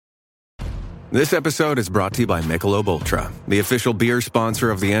This episode is brought to you by Michelob Ultra, the official beer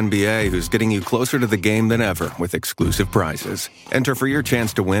sponsor of the NBA, who's getting you closer to the game than ever with exclusive prizes. Enter for your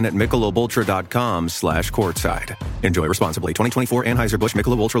chance to win at MichelobUltra.com/courtside. Enjoy responsibly. 2024 Anheuser-Busch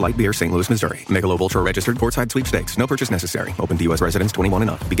Michelob Ultra Light Beer, St. Louis, Missouri. Michelob Ultra registered courtside sweepstakes. No purchase necessary. Open to U.S. residents 21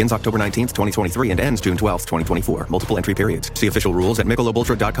 and up. Begins October 19th, 2023 and ends June 12th, 2024. Multiple entry periods. See official rules at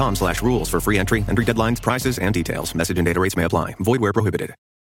MichelobUltra.com/rules for free entry, entry deadlines, prices, and details. Message and data rates may apply. Void where prohibited.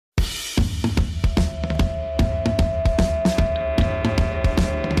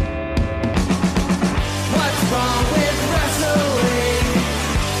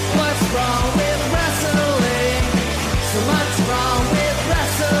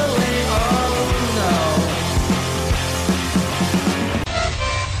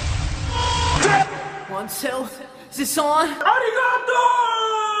 So, is this on? Arigato!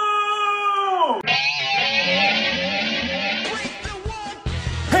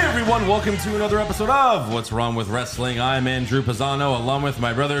 Hey everyone, welcome to another episode of What's Wrong with Wrestling. I'm Andrew Pisano, along with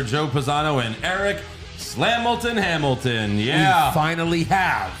my brother Joe Pisano and Eric Slamilton Hamilton. Yeah. We finally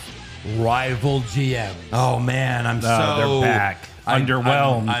have rival GMs. Oh man, I'm they're back.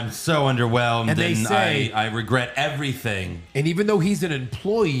 Underwhelmed. I'm so underwhelmed, And they say- I regret everything. And even though he's an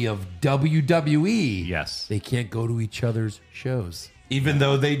employee of WWE, Yes. they can't go to each other's shows. Even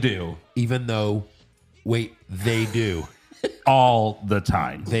though they do. Even though, they do. All the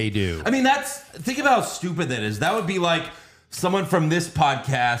time. They do. I mean, think about how stupid that is. That would be like someone from this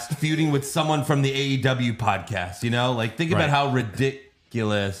podcast feuding with someone from the AEW podcast, you know? Like, think about Right. how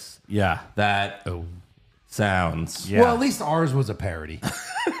ridiculous Yeah. that sounds. Yeah. Well, at least ours was a parody.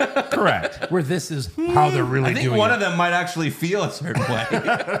 Correct. Where this is how they're really I think doing one it. of them might actually feel a certain way.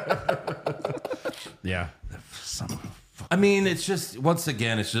 Yeah. I mean, it's just, once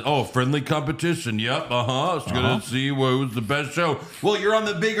again, it's just, friendly competition. Yep, It's going to see who's the best show. Well, you're on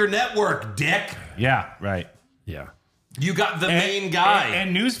the bigger network, dick. Yeah, right. Yeah. You got the main guy.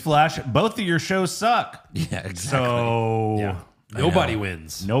 And newsflash, both of your shows suck. Yeah, exactly. So Yeah. Nobody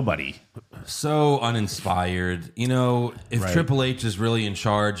wins. nobody. So uninspired. You know, if Right. Triple H is really in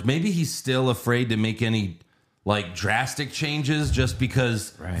charge, maybe he's still afraid to make any like drastic changes just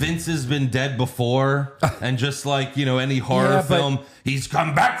because Vince has been dead before and just like, you know, any horror Yeah, but- film, he's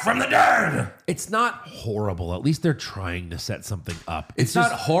come back from the dead. It's not horrible. At least they're trying to set something up. It's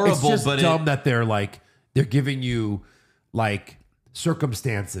not horrible, it's just but dumb that they're giving you like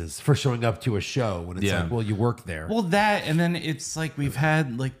circumstances for showing up to a show when it's Yeah. like, well, you work there. Well, that, and then it's like we've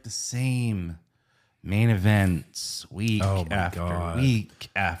had like the same main events week Oh my after God. week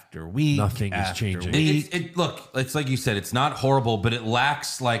after week. Nothing is after changing. week. Look, it's like you said, it's not horrible, but it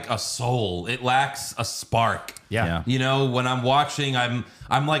lacks like a soul. It lacks a spark. Yeah. You know, when I'm watching, I'm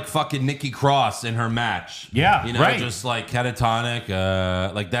like fucking Nikki Cross in her match. Yeah, You know, right. just like catatonic.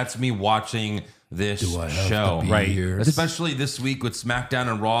 Like that's me watching this Do I have show. to be Right. here? Especially this week with SmackDown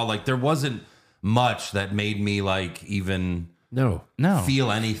and Raw. Like there wasn't much that made me like even No.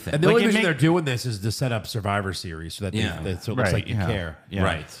 feel anything. And the Like, only it reason make- they're doing this is to set up Survivor Series so that Yeah. so it looks Right, like you yeah. care. Yeah.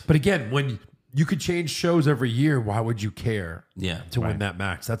 Right. But again, when you could change shows every year, why would you care? Yeah. To win that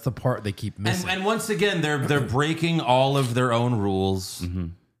match, that's the part they keep missing. And once again, they're breaking all of their own rules,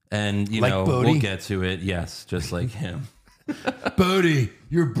 and you Like know Bodie? we'll get to it. Yes, just like him. Bodie,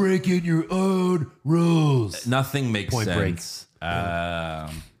 you're breaking your own rules. Nothing makes Point Break. sense.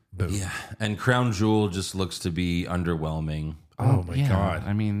 Yeah, and Crown Jewel just looks to be underwhelming. Oh my God.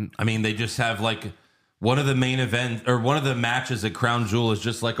 I mean, I mean, they just have like one of the main events or one of the matches at Crown Jewel is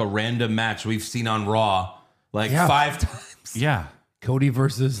just like a random match we've seen on Raw like Yeah. 5 times. yeah. Cody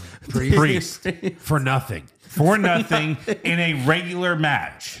versus Priest for nothing. For nothing in a regular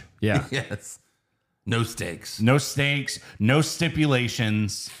match. Yeah. Yes, no stakes. No stakes, no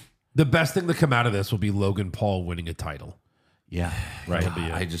stipulations. The best thing to come out of this will be Logan Paul winning a title. Yeah. Right.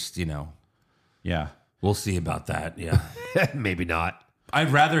 I just Yeah. we'll see about that. Yeah. Maybe not.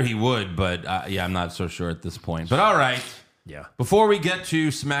 I'd rather he would, but I'm not so sure at this point. But all right. Yeah. Before we get to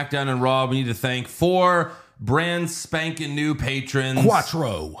SmackDown and Raw, we need to thank 4 brand spanking new patrons.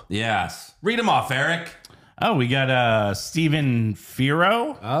 Quattro. Yes. Read them off, Eric. Oh, we got Steven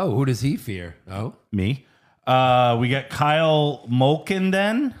Firo. Oh, who does he fear? Oh, Me. We got Kyle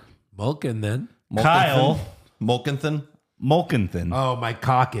Mulkenden. Mulkin then. Kyle Mulkinthan. Oh, my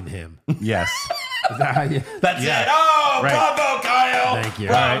cock in him. Yes. Is that how you? That's it. Oh, Right. bravo, Kyle. Thank you.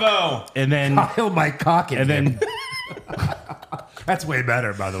 Bravo. And then Kyle, my cock in and him. then That's way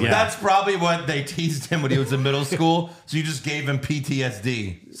better, by the way. Yeah. That's probably what they teased him when he was in middle school. So you just gave him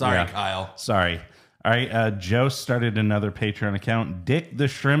PTSD. Sorry, Yeah. Kyle. sorry. All right, Joe started another Patreon account, Dick the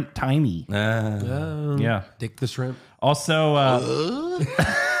Shrimp Tiny. Yeah. Dick the shrimp. Also,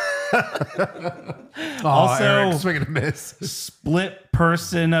 Also, Eric, swing and a miss. split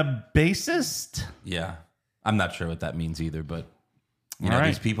person a bassist. Yeah. I'm not sure what that means either, but you All know, right.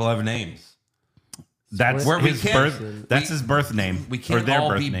 these people have names. That's Where we his can't- birth. That's his birth name. We or can't their all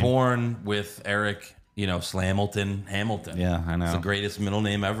birth be name. born with Eric, Slamilton Hamilton. Yeah, I know. It's the greatest middle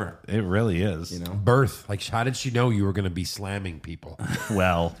name ever. It really is. Birth. Like, how did she know you were going to be slamming people?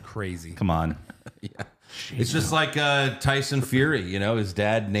 Well, Crazy. come on. It's just like Tyson Fury, his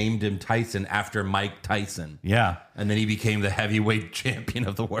dad named him Tyson after Mike Tyson. Yeah. And then he became the heavyweight champion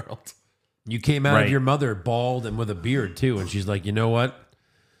of the world. You came out Right. of your mother bald and with a beard, too. And she's like, you know what?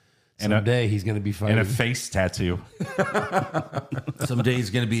 And Someday he's going to be fighting. And a face tattoo. Someday he's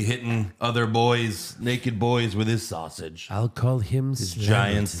going to be hitting other boys, naked boys, with his sausage. I'll call him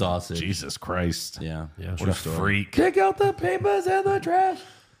Giant sausage. Jesus Christ. Yeah. What a freak. Take out the papers and the trash.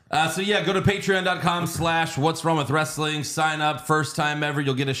 Go to patreon.com/what's wrong with wrestling. Sign up. First time ever.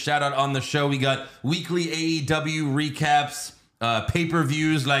 You'll get a shout out on the show. We got weekly AEW recaps,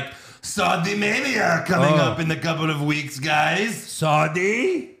 pay-per-views like Saudi Mania coming up in a couple of weeks, guys.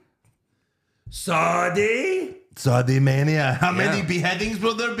 Saudi? Saudi Mania. How many beheadings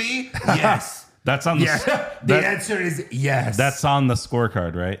will there be? Yes. That's on the The answer is yes. That's on the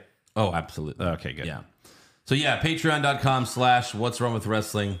scorecard, right? Oh, absolutely. Okay, good. Yeah. So patreon.com/what's wrong with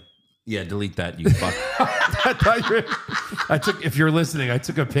wrestling. Yeah, delete that, you fuck. If you're listening, I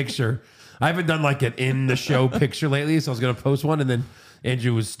took a picture. I haven't done like an in the show picture lately, so I was going to post one, and then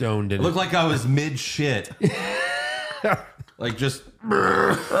Andrew was stoned. And It looked like I was mid shit. Like just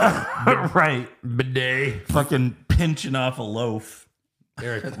Right. bidet. Fucking pinching off a loaf.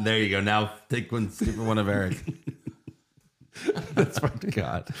 Eric, there you go. Now take one stupid one of Eric. that's my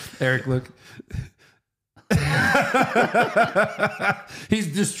God. Eric, look. He's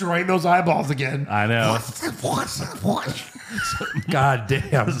destroying those eyeballs again. I know. God damn.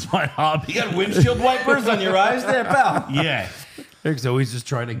 That's my hobby. You got windshield wipers on your eyes there, pal? Yeah. Eric's always just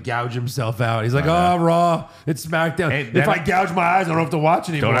trying to gouge himself out. He's like, oh, Raw, it's SmackDown. Hey, if that- I gouge my eyes, I don't have to watch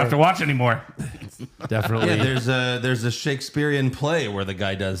anymore. Don't have to watch anymore. Definitely. Yeah, there's a Shakespearean play where the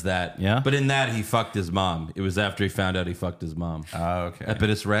guy does that. Yeah? But in that, he fucked his mom. It was after he found out he fucked his mom. Oh, okay.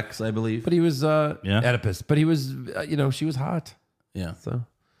 Epidus Rex, I believe. But he was Yeah. Oedipus. But he was, she was hot. Yeah. So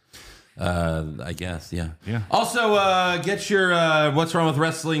I guess, yeah. Yeah. Also, get your What's Wrong with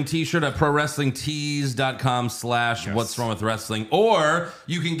Wrestling t-shirt at prowrestlingtees.com/What's Wrong with Wrestling. Or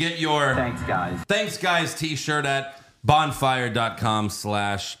you can get your Thanks Guys t-shirt at bonfire.com/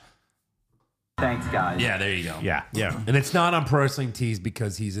 Thanks, guys. Yeah, there you go. Yeah. yeah. And it's not on Pro Wrestling Tees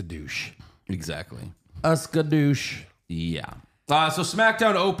because he's a douche. Exactly. Uskadoosh. Yeah. So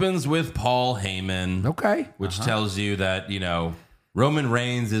SmackDown opens with Paul Heyman. Okay. Which tells you that, Roman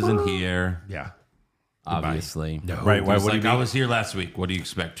Reigns isn't here, Yeah. obviously. No. Right. Why It's would like, he I be? was here last week. What do you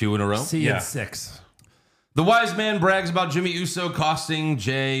expect? 2 in a row? See you Yeah. in 6. The wise man brags about Jimmy Uso costing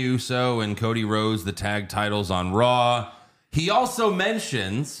Jey Uso and Cody Rhodes the tag titles on Raw. He also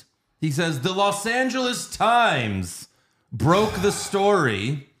mentions, he says, the Los Angeles Times broke the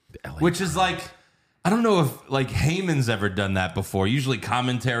story, which is like, I don't know if like Heyman's ever done that before. Usually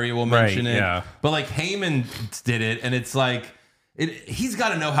commentary will mention Right, it. yeah. But like Heyman did it, and it's like, he's got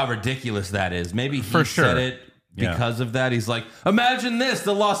to know how ridiculous that is. Maybe he For sure. said it Yeah. because of that. He's like, imagine this,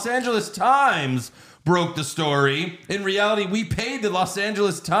 the Los Angeles Times broke the story. In reality, we paid the Los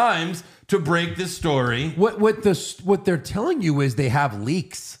Angeles Times to break this story. What they're telling you is they have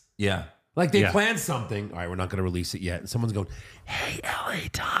leaks. Yeah. Like they Yeah. planned something. All right, we're not going to release it yet. And someone's going, "Hey, LA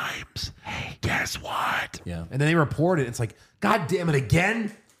Times, hey, guess what?" Yeah. And then they report it. It's like, God damn it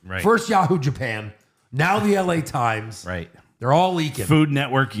again! Right. First Yahoo Japan, now the LA Times. Right. They're all leaking. Food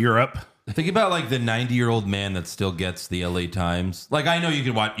Network Europe. Think about like the 90-year-old man that still gets the LA Times. Like I know you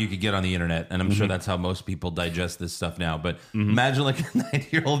could get on the internet, and I'm sure that's how most people digest this stuff now. But imagine like a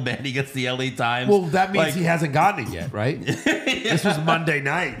 90-year-old man, he gets the LA Times. Well, that means Like, he hasn't gotten it yet, right? This was Monday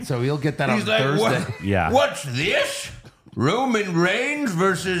night, so he'll get that on he's like, Thursday. what? Yeah. What's this? Roman Reigns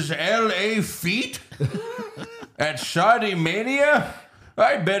versus LA Feet at Saudi Mania?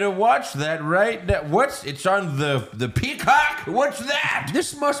 I better watch that right now. It's on the Peacock? What's that?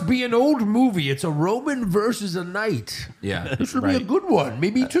 This must be an old movie. It's a Roman versus a knight. Yeah. This will be a good one,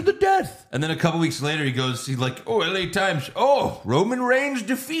 maybe to the death. And then a couple weeks later, he's like, oh, LA Times. Oh, Roman Reigns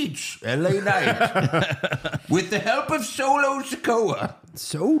defeats LA Knight with the help of Solo Sikoa.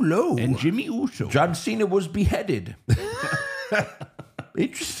 So low. And Jimmy Uso. John Cena was beheaded.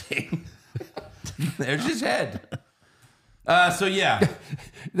 Interesting. There's his head. So yeah,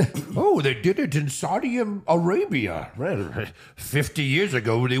 Oh, they did it in Saudi Arabia. Well, 50 years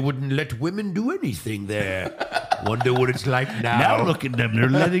ago, they wouldn't let women do anything there. Wonder what it's like now. Now look at them. They're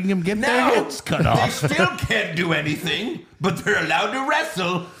letting them get their heads cut They off. still can't do anything, but they're allowed to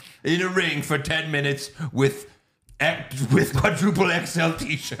wrestle in a ring for 10 minutes with quadruple XL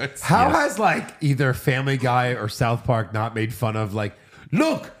t-shirts. How has like either Family Guy or South Park not made fun of like,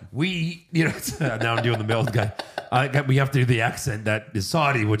 look, we, now I'm doing the male guy. We have to do the accent that is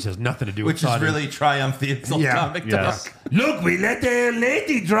Saudi, which has nothing to do with Which is Saudi. really triumphant comic Yes. talk. Look, we let the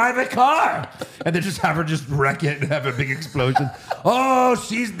lady drive a car. And then just have her just wreck it and have a big explosion. Oh,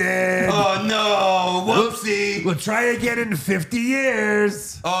 she's dead. Oh no, whoopsie. We'll try again in 50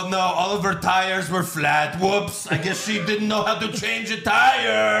 years. Oh no, all of her tires were flat. Whoops, I guess she didn't know how to change a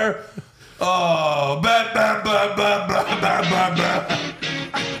tire. Oh, bah, bah, bah, bah, bah, bah, bah, bah.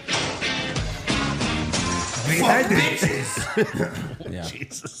 Fuck bitches. Yeah.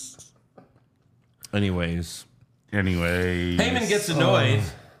 Jesus. Anyways, Heyman gets annoyed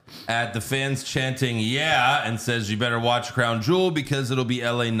at the fans chanting "yeah" and says, "You better watch Crown Jewel because it'll be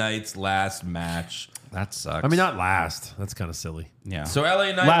LA Knight's last match." That sucks. I mean, not last. That's kind of silly. yeah. So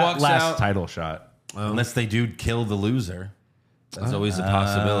LA Knight walks last out, title shot. unless they do kill the loser. That's always a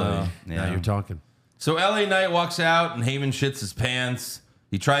possibility. Now you're talking. So LA Knight walks out and Heyman shits his pants.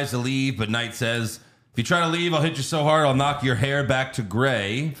 He tries to leave, but Knight says, "If you try to leave, I'll hit you so hard I'll knock your hair back to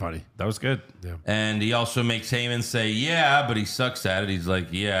gray." Funny. That was good. Yeah. And he also makes Heyman say, "Yeah," but he sucks at it. He's like,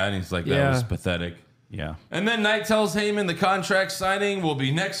 "Yeah," and he's like, "That Yeah. was pathetic." Yeah. And then Knight tells Heyman the contract signing will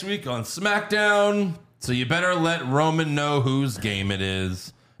be next week on SmackDown, so you better let Roman know whose game it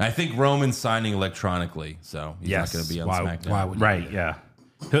is. And I think Roman's signing electronically, so he's not going to be on SmackDown. Why would you Right. do that?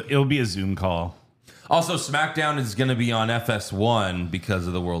 Yeah. It'll be a Zoom call. Also, SmackDown is going to be on FS1 because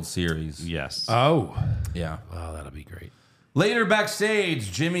of the World Series. Yes. Oh. Yeah. Oh, that'll be great. Later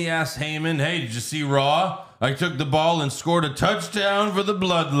backstage, Jimmy asks Heyman, "Hey, did you see Raw? I took the ball and scored a touchdown for the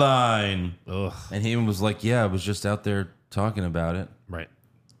Bloodline." Ugh. And Heyman was like, "Yeah, I was just out there talking about it." Right.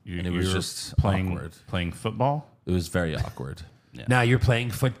 And it was You're just playing awkward. playing football. It was very awkward. Now you're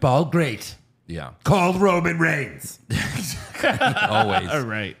playing football. Great. Yeah. Call Roman Reigns. Always. All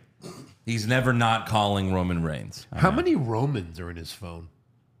right. He's never not calling Roman Reigns. How many Romans are in his phone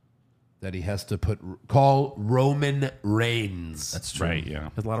that he has to call Roman Reigns? That's true. Right. Yeah.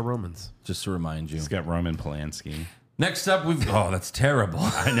 There's a lot of Romans. Just to remind you. He's got Roman Polanski. Next up, that's terrible.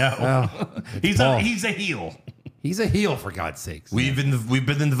 I know. He's Paul. a heel. He's a heel, for God's sakes. We've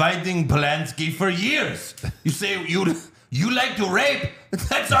been inviting Polanski for years. You say you like to rape?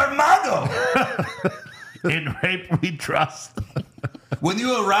 That's our motto. In rape we trust. When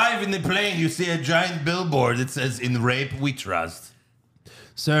you arrive in the plane, you see a giant billboard that says, "In rape we trust."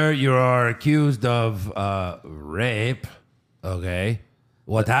 Sir, you are accused of rape. Okay.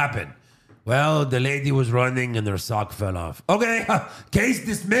 What happened? Well, the lady was running and her sock fell off. Okay, case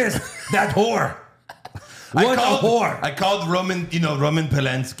dismissed. That whore. What a whore. I called Roman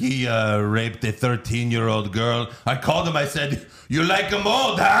Polanski raped a 13-year-old girl. I called him. I said, "You like them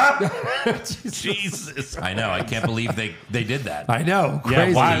old, huh?" Jesus. I know. I can't believe they did that. I know. Yeah,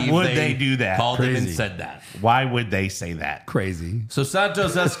 Crazy. why would they do that? Called him and Crazy. said that. Why would they say that? Crazy. So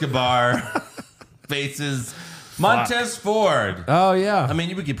Santos Escobar faces Montez Ford. Oh, yeah. I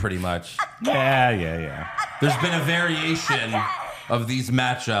mean, we could pretty much. Yeah. There's been a variation of these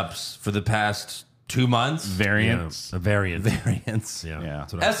matchups for the past 2 months. Variants. A variant. Variants. Yeah. Yeah.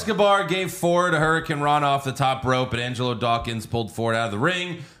 That's what I thought. Escobar gave Ford a Hurricane Rana off the top rope, but Angelo Dawkins pulled Ford out of the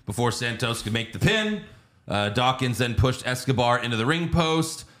ring before Santos could make the pin. Dawkins then pushed Escobar into the ring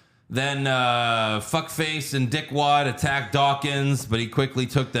post. Then Fuckface and Dickwad attacked Dawkins, but he quickly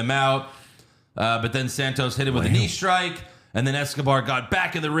took them out. But then Santos hit him with a knee strike, and then Escobar got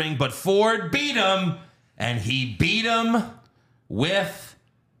back in the ring, but Ford beat him, and he beat him with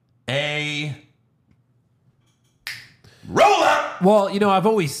a roll-up. Well, I've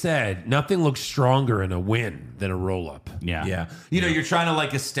always said nothing looks stronger in a win than a roll-up. Yeah. Yeah. You're trying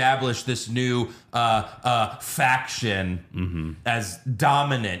to establish this new faction as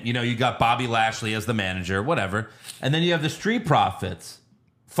dominant. You got Bobby Lashley as the manager, whatever. And then you have the Street Profits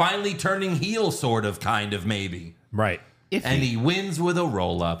finally turning heel, sort of, kind of, maybe. Right. And he wins with a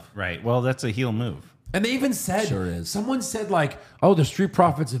roll-up. Right. Well, that's a heel move. And they even said, Sure is. someone said the Street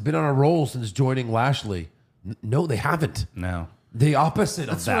Profits have been on a roll since joining Lashley. No, they haven't. No. The opposite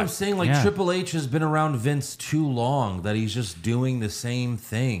That's of that. what I'm saying. Yeah. Triple H has been around Vince too long that he's just doing the same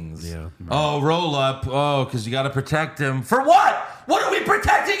things. Yeah. Oh, roll up. Oh, because you got to protect him. For what? What are we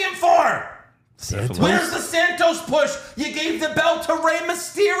protecting him for? Santos? Where's the Santos push? You gave the belt to Rey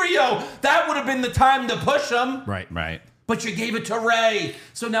Mysterio. That would have been the time to push him. Right. Right. But you gave it to Ray.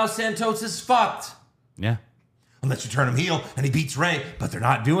 So now Santos is fucked. Yeah. Unless you turn him heel and he beats Ray. But they're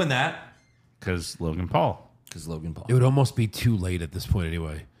not doing that. Because Logan Paul. Because Logan Paul. It would almost be too late at this point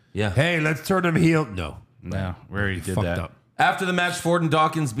anyway. Yeah. Hey, let's turn him heel. No. No, we already did Fucked that. up. After the match, Ford and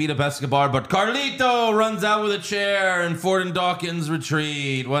Dawkins beat up Escobar, but Carlito runs out with a chair and Ford and Dawkins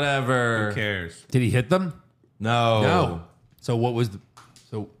retreat. Whatever. Who cares? Did he hit them? No. No. So what was the...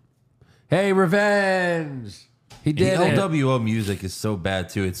 So... Hey, revenge! He The did it. LWO music is so bad,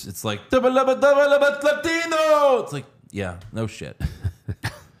 too. It's like... Latino! It's like, yeah, no shit.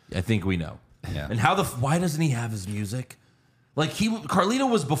 I think we know. Yeah. And why doesn't he have his music? Like, Carlito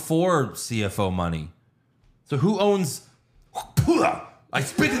was before CFO money. So who owns... I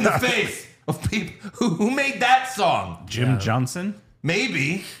spit in the face of people who made that song. Jim Johnson?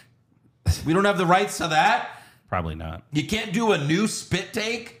 Maybe. We don't have the rights to that. Probably not. You can't do a new spit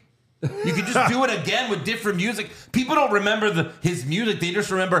take. You can just do it again with different music. People don't remember his music. They just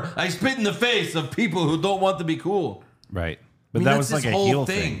remember, I spit in the face of people who don't want to be cool. Right. But I mean, that that's was like his a whole heel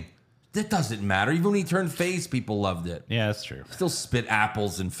thing. That doesn't matter. Even when he turned face, people loved it. Yeah, that's true. Still spit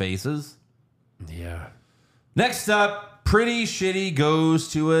apples in faces. Yeah. Next up, Pretty Shitty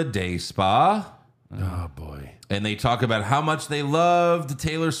goes to a day spa. Oh, boy. And they talk about how much they loved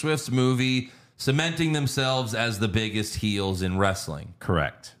Taylor Swift's movie, cementing themselves as the biggest heels in wrestling.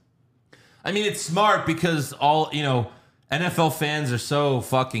 Correct. I mean, it's smart because NFL fans are so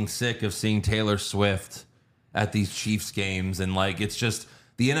fucking sick of seeing Taylor Swift at these Chiefs games. And it's just,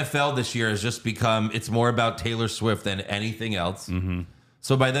 the NFL this year has just become, it's more about Taylor Swift than anything else. Mm-hmm.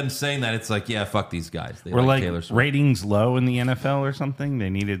 So by them saying that, it's like, yeah, fuck these guys. They Were like Taylor Swift. ratings low in the NFL or something?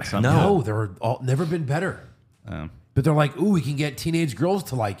 They needed something. No, they're never been better. But they're like, ooh, we can get teenage girls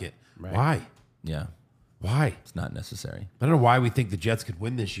to like it. Right. Why? Yeah, Why? it's not necessary. I don't know why we think the Jets could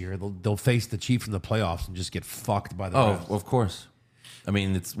win this year. They'll face the Chiefs in the playoffs and just get fucked by the Rams. Oh, of course. I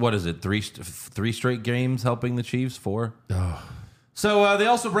mean, what is it? Three straight games helping the Chiefs? 4? Oh. So they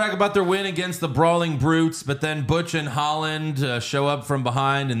also brag about their win against the Brawling Brutes, but then Butch and Holland show up from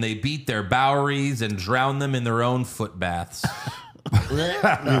behind and they beat their Boweries and drown them in their own foot baths.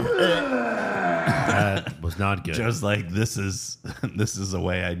 That was not good. Just like this is a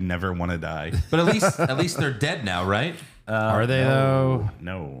way I never want to die. But at least they're dead now, right? Are they, though?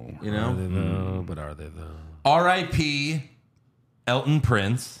 No. You Are know? they, though? But are they, though? R.I.P. Elton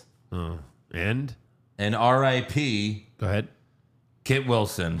Prince And? and R.I.P. Go ahead. Kit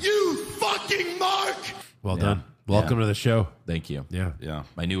Wilson. Well done. Welcome to the show. Thank you. Yeah. Yeah.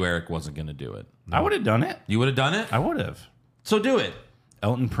 I knew Eric wasn't going to do it. I would have done it. You would have done it? I would have. So do it.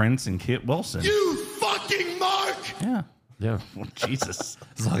 Elton Prince and Kit Wilson. You fucking mark! Yeah. Yeah. Well, Jesus.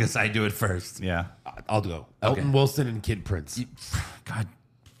 As long as I do it first. Yeah. I'll go. Elton Wilson and Kid Prince. God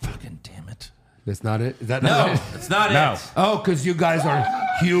fucking damn it. That's not it? Is that No, not it? it's not No. it. Oh, because you guys are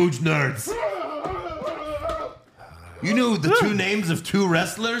huge nerds. You knew the two names of two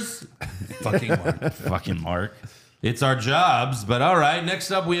wrestlers? Fucking Mark. Fucking Mark. It's our jobs, but all right.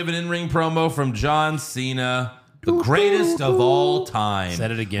 Next up, we have an in-ring promo from John Cena, the greatest of all time. Said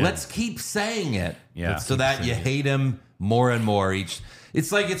it again. Let's keep saying it. Yeah. So that you hate him more and more each.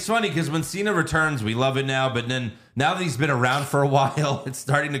 It's funny because when Cena returns, we love it now, but then now that he's been around for a while, it's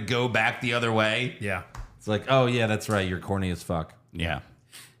starting to go back the other way. Yeah. It's like, oh yeah, that's right. You're corny as fuck. Yeah.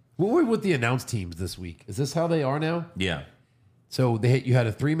 What were with the announce teams this week? Is this how they are now? Yeah. So you had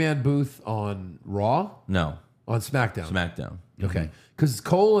a 3-man booth on Raw, No. on SmackDown. SmackDown. Okay. Because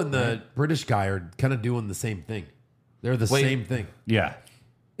Cole and the British guy are kind of doing the same thing. They're the Wait. same thing. Yeah.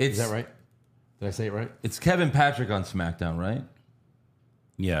 Is Is that right? Did I say it right? It's Kevin Patrick on SmackDown, right?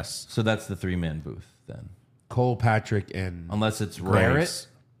 Yes. So that's the 3-man booth then. Cole, Patrick, and Unless it's Barrett? Graves.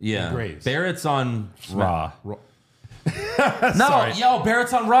 Yeah. And Graves. Barrett's on Raw. No, Sorry.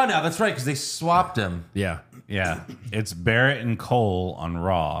 Barrett's on Raw now. That's right, because they swapped him. Yeah. Yeah. It's Barrett and Cole on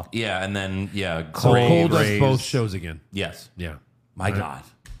Raw. Yeah, and then, So Graves. Cole does Graves. both shows again. Yes. Yeah. My God.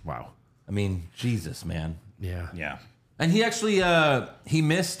 Wow. I mean, Jesus, man. Yeah. Yeah. And he actually, he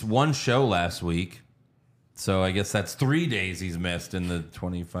missed one show last week. So I guess that's 3 days he's missed in the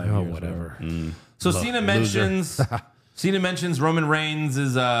 25 Oh, years. whatever. So Cena mentions Roman Reigns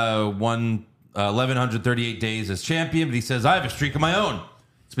is 1,138 days as champion, but he says, I have a streak of my own.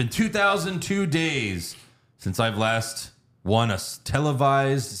 It's been 2,002 days since I've last won a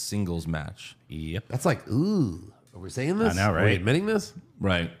televised singles match. Yep. That's like, ooh. Are we saying this? I know, Are we right? admitting this?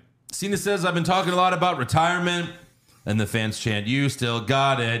 Right. Cena says, I've been talking a lot about retirement, and the fans chant, you still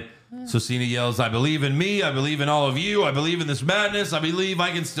got it. So Cena yells, I believe in me. I believe in all of you. I believe in this madness. I believe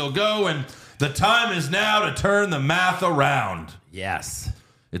I can still go. And the time is now to turn the math around. Yes.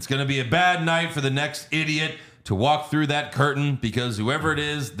 It's going to be a bad night for the next idiot to walk through that curtain because whoever it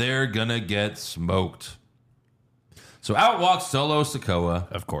is, they're going to get smoked. So out walks Solo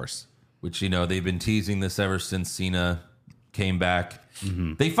Sikoa, Of course. which, they've been teasing this ever since Cena came back.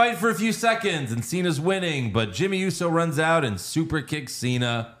 They fight for a few seconds and Cena's winning, but Jimmy Uso runs out and super kicks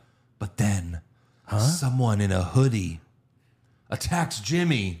Cena. But then someone in a hoodie attacks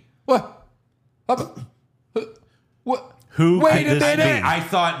Jimmy. What? What? Who Wait could a this minute. be? I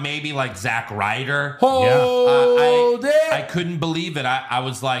thought maybe like Zack Ryder. Hold it. I couldn't believe it. I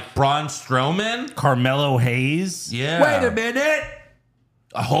was like, Braun Strowman? Carmelo Hayes? Yeah. Wait a minute.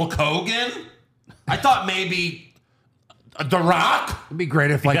 A Hulk Hogan? I thought maybe The Rock? It'd be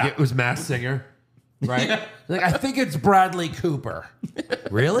great if Yeah. it was Masked Singer, right? Yeah. Like, I think it's Bradley Cooper.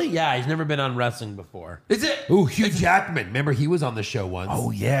 Really? Yeah, he's never been on wrestling before. Is it? Ooh, Hugh Jackman. Remember, he was on the show once.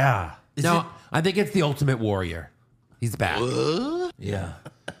 Oh, yeah. no, I think it's the Ultimate Warrior. He's back. Yeah.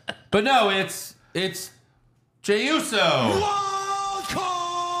 But no, it's Jey Uso.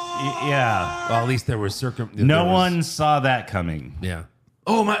 Yeah. Well, at least there was No one saw that coming. Yeah.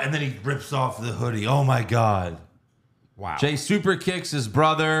 Oh my! And then he rips off the hoodie. Oh my God! Wow. Jay super kicks his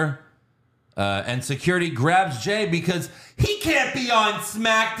brother, and security grabs Jay because he can't be on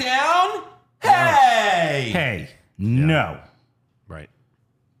SmackDown. Hey! Hey, no. Right.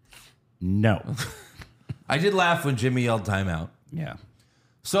 No. I did laugh when Jimmy yelled timeout. Yeah.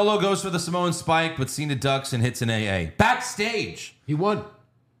 Solo goes for the Samoan spike, but Cena ducks and hits an AA. Backstage. He won.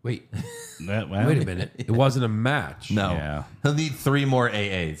 Wait. Well, Wait a minute. It wasn't a match. No. Yeah. He'll need 3 more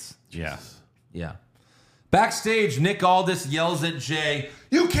AAs. Yeah. Yeah. Backstage, Nick Aldis yells at Jay,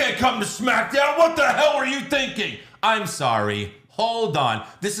 "You can't come to SmackDown. What the hell were you thinking?" I'm sorry. Hold on.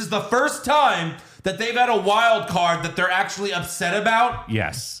 This is the first time that they've had a wild card that they're actually upset about.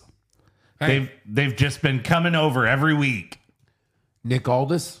 Yes. Hey. They've just been coming over every week. Nick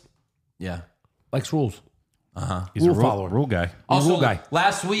Aldis Yeah. likes rules. He's Rule a follower. rule guy. Also, rule guy.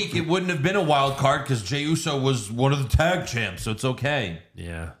 last week it wouldn't have been a wild card because Jey Uso was one of the tag champs, so it's okay.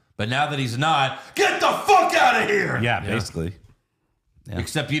 Yeah. But now that he's not, get the fuck out of here. Yeah, basically.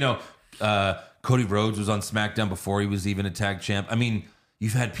 Except, Cody Rhodes was on SmackDown before he was even a tag champ. I mean,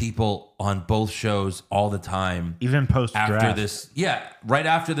 you've had people on both shows all the time. Even post After draft. this, right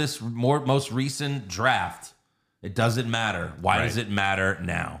after this most recent draft. It doesn't matter. Why does it matter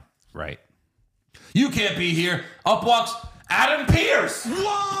now? Right. You can't be here. Up walks Adam Pearce.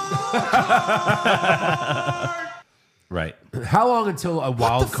 Right. How long until a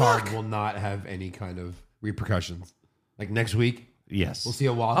wild card will not have any kind of repercussions? Like next week, Yes. we'll see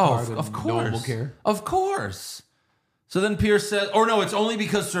a wild Oh, card and of course. no one will care. Of course. So then Pierce says, or no, it's only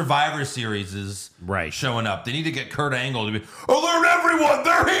because Survivor Series is Right. showing up. They need to get Kurt Angle to be, alert everyone,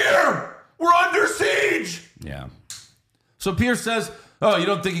 they're here. We're under siege. Yeah. So Pierce says, oh, you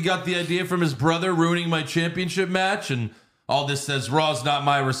don't think he got the idea from his brother ruining my championship match? And all this says, Raw's not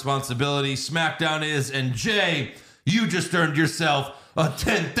my responsibility. SmackDown is. And Jay, you just earned yourself a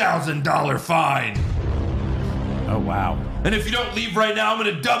 $10,000 fine. Oh, wow. And if you don't leave right now, I'm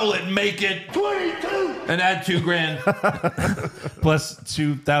going to double it and make it 22 and add $2,000. Plus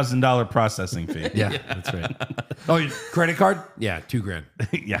 $2,000 processing fee. Yeah, that's right. Oh, your credit card? Yeah, $2,000.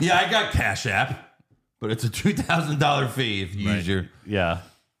 Yeah. Yeah, I got Cash App, but it's a $2,000 fee if you use your. Yeah.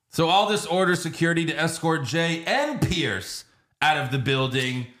 So all this orders security to escort Jay and Pierce out of the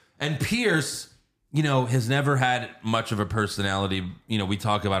building. And Pierce, has never had much of a personality. We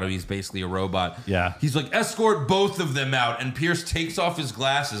talk about him. He's basically a robot. Yeah. He's like, escort both of them out. And Pierce takes off his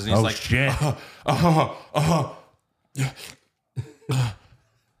glasses and he's like, shit.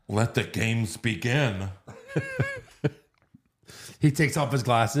 let the games begin. He takes off his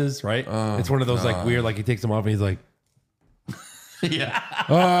glasses, right? It's one of those like weird, like he takes them off and he's like, Yeah.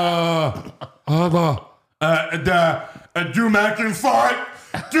 Do Mac and fight.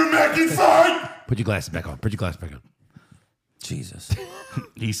 Do Mac and fight. put your glasses back on. Put your glasses back on. Jesus.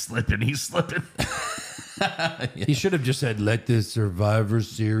 He's slipping. He should have just said, let the Survivor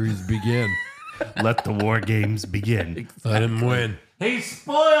Series begin. Let the war games begin. Let him win. He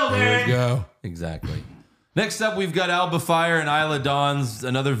spoiled There we go. Exactly. Next up, we've got Alba Fire and Isla Dawn's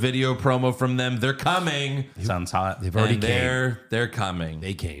another video promo from them. They're coming. Sounds hot. They've already And came. they're coming.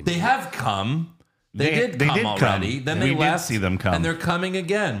 They came. They have come. They They did did come come. already. Then We they did left. see them come. And they're coming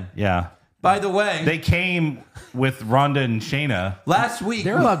again. Yeah. By the way, They came with Rhonda and Shayna, last week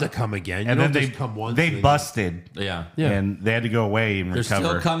They're allowed to come again. and you then don't just come once. they busted, Yeah. and they had to go away and They're recover.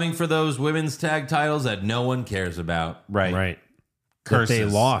 still coming for those women's tag titles that no one cares about. Right. Right. That Curses. they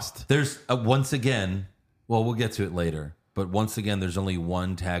lost. There's once again, well, we'll get to it later, but once again, there's only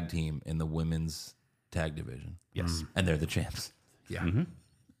one tag team in the women's tag division. Yes. And they're the champs. Yeah.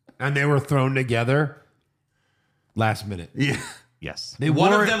 And they were thrown together last minute. Yeah. Yes.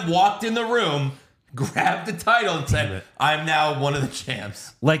 One of them walked in the room, grabbed the title, and said, "I'm now one of the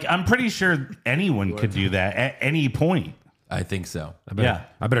champs." Like, I'm pretty sure anyone could do that at any point. I think so.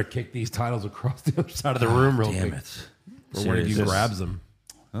 I better kick these titles across the other side of the room real quick. Damn it. Or one of you grabs them.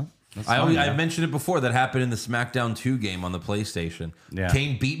 I mentioned it before. That happened in the SmackDown 2 game on the PlayStation. Yeah.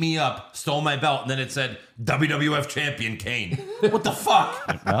 Kane beat me up, stole my belt, and then it said WWF Champion Kane. What the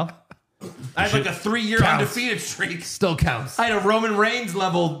fuck? Well, I had like a 3-year undefeated streak. Still counts. I had a Roman Reigns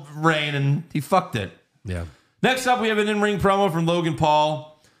level reign, and he fucked it. Yeah. Next up, we have an in-ring promo from Logan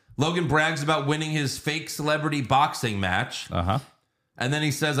Paul. Logan brags about winning his fake celebrity boxing match. And then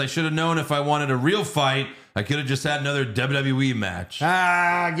he says, "I should have known if I wanted a real fight, I could have just had another WWE match."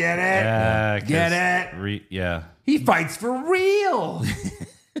 Get it? Get it? Yeah. He fights for real.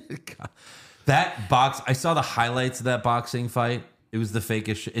 That box, I saw the highlights of that boxing fight. It was the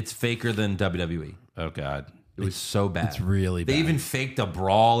fakest. It's faker than WWE. Oh, God. It was so bad. It's really bad. They even faked a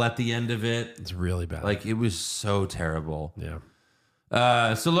brawl at the end of it. It's really bad. Like, it was so terrible. yeah.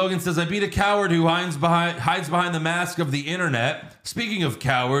 So Logan says, "I beat a coward who hides behind the mask of the internet." Speaking of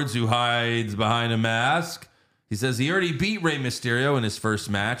cowards who hides behind a mask, he says he already beat Rey Mysterio in his first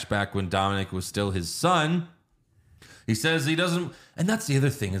match back when Dominic was still his son. He says he doesn't, and that's the other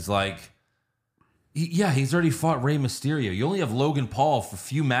thing is like, he's already fought Rey Mysterio. You only have Logan Paul for a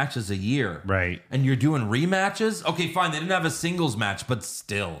few matches a year. Right. And you're doing rematches? Okay, fine. They didn't have a singles match, but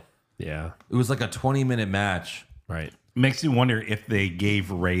still. Yeah. It was like a 20-minute match. Right. Makes you wonder if they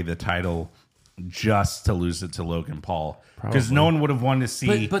gave Ray the title just to lose it to Logan Paul. Because no one would have wanted to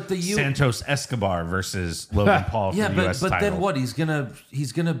see But Santos Escobar versus Logan Paul for the U.S. but title. then what? He's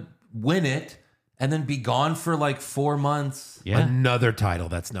gonna win it and then be gone for like 4 months. Yeah. Another title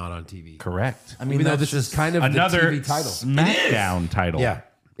that's not on TV. Correct. I mean, Even though that's this is just kind of Another the TV title. SmackDown title. Yeah.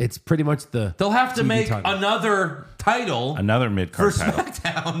 It's pretty much the they'll have to TV make title. another title Another for mid-card title.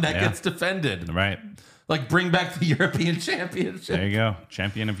 SmackDown that gets defended. Right. Like bring back the European Championship. There you go.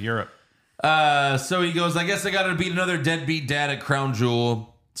 Champion of Europe. So he goes, "I guess I got to beat another deadbeat dad at Crown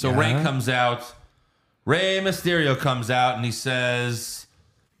Jewel." So Ray comes out. Rey Mysterio comes out and he says,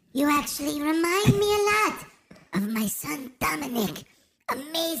 "You actually remind me a lot of my son Dominic.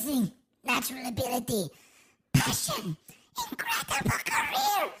 Amazing natural ability, passion, incredible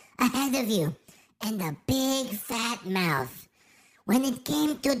career ahead of you, and a big fat mouth. When it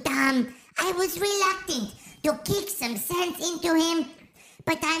came to Dom, I was reluctant to kick some sense into him,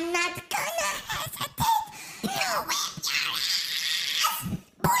 but I'm not gonna hesitate. You whip your ass!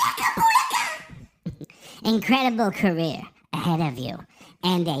 Bulaka, bulaka!" Incredible career ahead of you,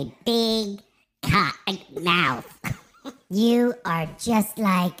 and a big mouth. You are just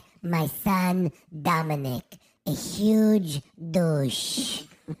like my son Dominic, a huge douche.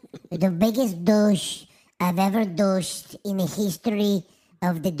 The biggest douche I've ever douched in the history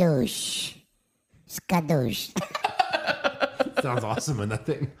of the douche. Skadoosh. Sounds awesome in that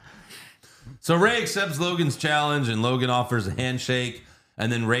thing. so Ray accepts Logan's challenge and Logan offers a handshake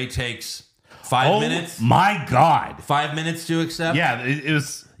and then Ray takes 5 minutes. My God. 5 minutes to accept? Yeah, it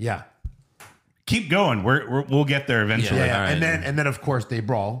was. Yeah. Keep going. We'll get there eventually. Yeah. All right. And then of course they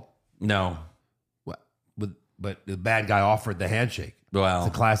brawl. No. What? But the bad guy offered the handshake. Well.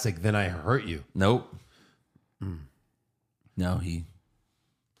 It's a classic. Then I hurt you. Nope. No, he...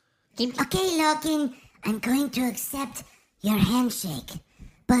 Okay, Logan, I'm going to accept your handshake.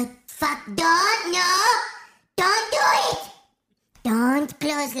 But don't do it! Don't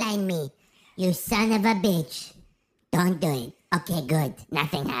clothesline me, you son of a bitch. Don't do it. Okay, good.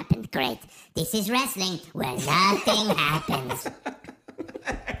 Nothing happened. Great. This is wrestling where nothing happens.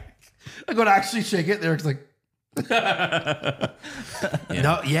 I go to actually shake it. They're like,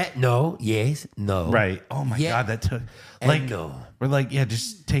 no, yeah, no, yes, no. Right. Oh my Yeah. God, that took And no. We're like, yeah,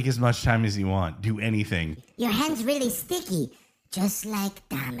 just take as much time as you want. Do anything. Your hand's really sticky, just like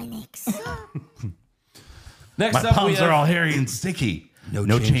Dominic's. Next My up, we palms have... are all hairy and sticky.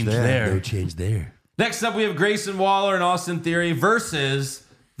 No change there. No change there. Next up, we have Grayson Waller and Austin Theory versus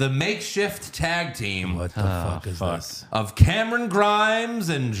the makeshift tag team What the fuck is this? of Cameron Grimes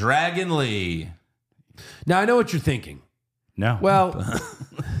and Dragon Lee. Now I know what you're thinking. No. Well,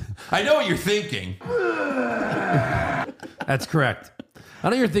 I know what you're thinking. that's correct. I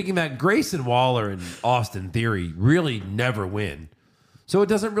know you're thinking that Grayson Waller and Austin Theory really never win. So it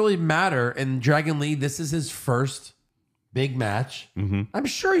doesn't really matter. And Dragon Lee, this is his first big match. Mm-hmm. I'm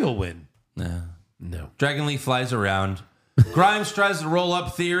sure he'll win. No. Dragon Lee flies around. Grimes tries to roll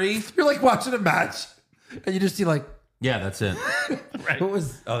up Theory. You're like watching a match and you just see like, Yeah, that's it. what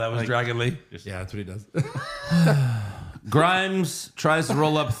was, that was Dragon Lee? Yeah, that's what he does. Grimes tries to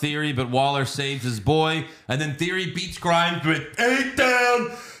roll up Theory, but Waller saves his boy, and then Theory beats Grimes with 8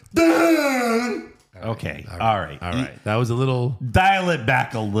 down. Okay. All right. That was a little... Dial it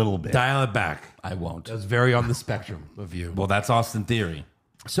back a little bit. Dial it back. I won't. That was very on the spectrum of you. Well, that's Austin Theory.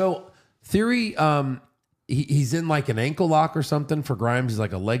 So, Theory, he's in like an ankle lock or something for Grimes. He's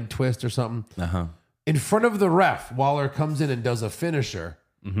like a leg twist or something. Uh-huh. In front of the ref, Waller comes in and does a finisher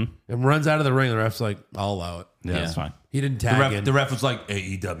and runs out of the ring. The ref's like, I'll allow it. Yeah, that's fine. He didn't tag in. The ref was like,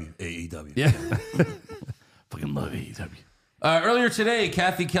 AEW. Yeah. Fucking love AEW. Earlier today,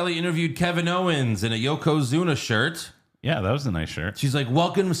 Kathy Kelly interviewed Kevin Owens in a Yokozuna shirt. Yeah, that was a nice shirt. She's like,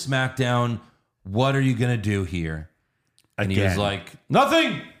 welcome to SmackDown. What are you going to do here? And he was like,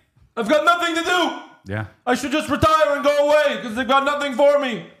 nothing. I've got nothing to do. Yeah. I should just retire and go away because they've got nothing for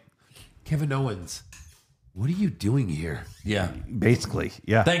me. Kevin Owens, what are you doing here? Yeah. Basically,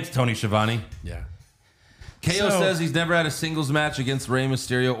 yeah. Thanks, Tony Schiavone. Yeah. KO says he's never had a singles match against Rey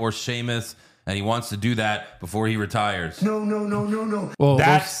Mysterio or Sheamus, and he wants to do that before he retires. No. Well,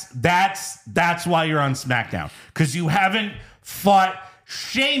 That's why you're on SmackDown. Because you haven't fought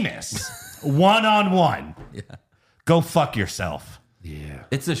Sheamus one-on-one. Yeah. Go fuck yourself. yeah.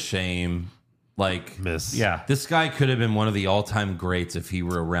 It's a shame. Like, Miss. Yeah. this guy could have been one of the all-time greats if he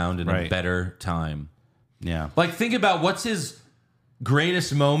were around in a Right. better time. Yeah. Like, think about what's his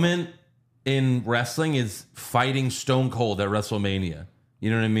greatest moment in wrestling is fighting Stone Cold at WrestleMania. You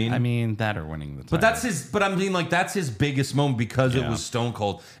know what I mean? I mean, that or winning the title. But I mean, like, that's his biggest moment because it Yeah. was Stone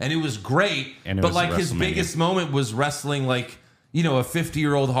Cold. And it was great. And it but was like his WrestleMania. biggest moment was wrestling like, you know, a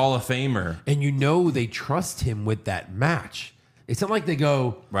 50-year-old Hall of Famer. And you know they trust him with that match. It's not like they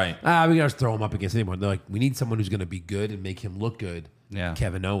go, Right. we gotta just throw him up against anyone. They're like, we need someone who's gonna be good and make him look good. Yeah.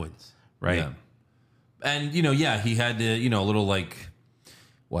 Kevin Owens. Right. Yeah. And, you know, yeah, he had, a little like,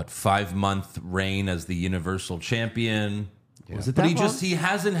 5-month reign as the Universal Champion. Was it But that he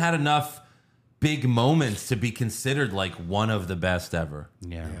hasn't had enough big moments to be considered like one of the best ever.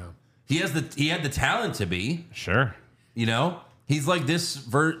 Yeah. He had the talent to be, Sure. you know? He's like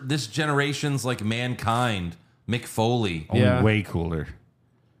this generation's like Mankind, Mick Foley. Only Yeah. way cooler.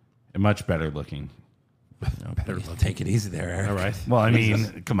 And much better looking. Take it easy there, Eric. All right. Well, I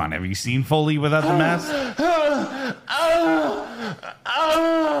mean, come on. Have you seen Foley without the mask?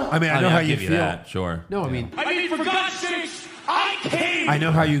 I mean, I know I'll how you give feel. that, sure. No, I mean, For God's sakes, I came. I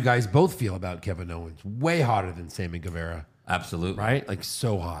know how you guys both feel about Kevin Owens. Way hotter than Sammy Guevara, Absolutely. right? Like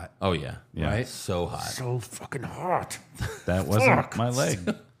so hot, Oh, yeah. right? So hot. So fucking hot. That wasn't my leg.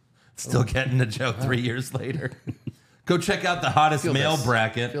 Still getting the joke 3 years later. Go check out the hottest Feel male this.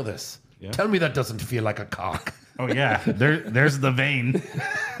 bracket. Feel this. Tell me that doesn't feel like a cock. Oh, yeah. There's the vein.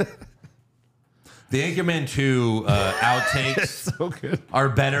 The Anchorman 2 outtakes So good. are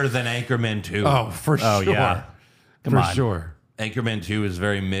better than Anchorman 2. Oh, for Oh, sure. yeah. Come For on. sure. Anchorman 2 is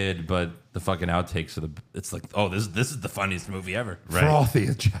very mid, but the fucking outtakes are it's like, oh, this is the funniest movie ever. Frothy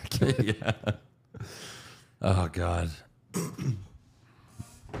ejaculate. Oh, God.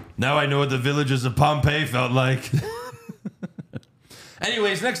 Now I know what the villagers of Pompeii felt like.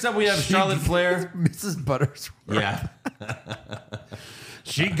 Anyways, next up we have Charlotte Flair. Mrs. Butters. Yeah.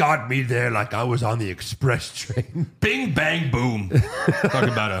 She got me there like I was on the express train. Bing, bang, boom. Talk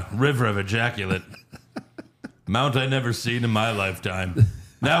about a river of ejaculate. Mount I never seen in my lifetime.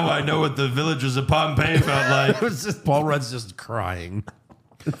 Now I know what the villagers of Pompeii felt like. It was just Paul Rudd's just crying.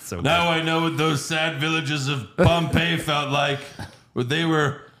 It's so Now I know what those sad villagers of Pompeii felt like. When they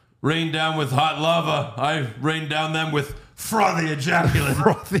were rained down with hot lava, I rained down them with frothy ejaculate.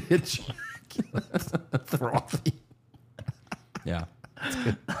 frothy ejaculate. Frothy. Yeah.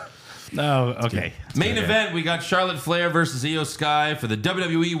 No, okay. Main event, we got Charlotte Flair versus Io Sky for the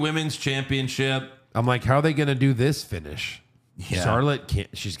WWE Women's Championship. I'm like, how are they going to do this finish? Yeah. Charlotte can't.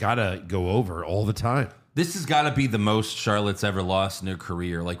 She's got to go over all the time. This has got to be the most Charlotte's ever lost in her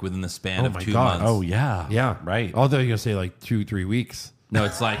career, like within the span Oh of my 2 God. months. Oh, yeah. Yeah, Right. Although you're going to say like 2-3 weeks. No,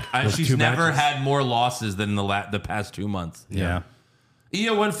 it's like she's two never matches. had more losses than the past 2 months. Yeah.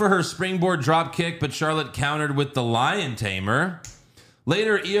 Io went for her springboard drop kick, but Charlotte countered with the Lion Tamer.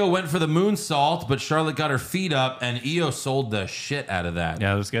 Later, Io went for the moonsault, but Charlotte got her feet up, and Io sold the shit out of that.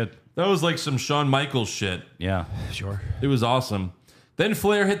 Yeah, that was good. That was like some Shawn Michaels shit. Yeah. Sure. It was awesome. Then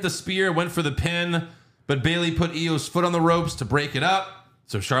Flair hit the spear, went for the pin, but Bayley put Io's foot on the ropes to break it up.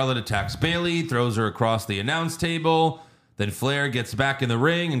 So Charlotte attacks Bayley, throws her across the announce table. Then Flair gets back in the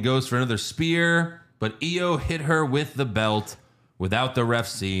ring and goes for another spear, but Io hit her with the belt without the ref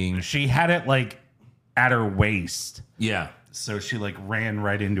seeing. She had it like at her waist. Yeah. So she like ran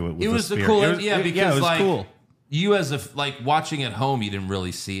right into it with It the was the spear. cool, It was- yeah, it- because it was like cool. you as a like watching at home, you didn't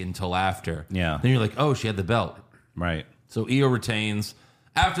really see it until after. Yeah. Then you're like, oh, she had the belt. Right. So Io retains.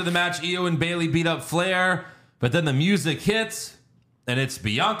 After the match, Io and Bayley beat up Flair, but then the music hits, and it's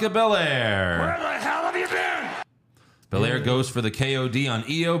Bianca Belair. Where the hell have you been? Belair goes for the KOD on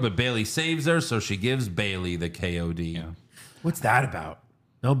Io, but Bayley saves her, so she gives Bayley the KOD. Yeah. What's that about?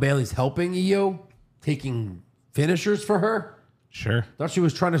 No, Bayley's helping Io, taking finishers for her. Sure. Thought she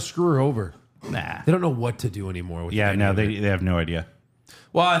was trying to screw her over. Nah. They don't know what to do anymore. With Yeah, no, they have no idea.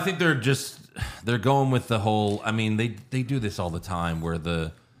 Well, I think they're going with the whole, I mean, they do this all the time where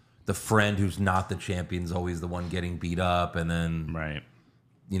the friend who's not the champion's always the one getting beat up, and then Right.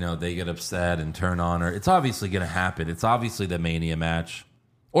 you know, they get upset and turn on her. It's obviously going to happen. It's obviously the Mania match.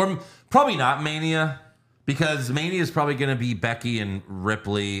 Or probably not Mania, because Mania is probably going to be Becky and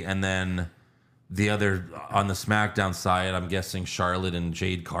Ripley, and then the other, on the SmackDown side, I'm guessing Charlotte and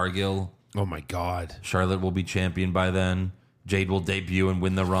Jade Cargill. Oh, my God. Charlotte will be champion by then. Jade will debut and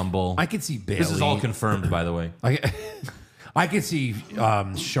win the Rumble. I could see Bayley. This is all confirmed, by the way. I could see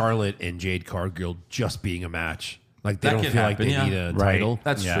Charlotte and Jade Cargill just being a match. Like, they That don't could feel happen, like they need a title.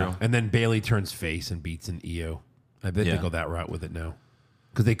 That's true. And then Bayley turns face and beats an Io. I bet Yeah. they go that route with it now.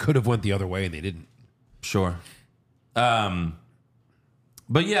 Because they could have went the other way and they didn't. Sure.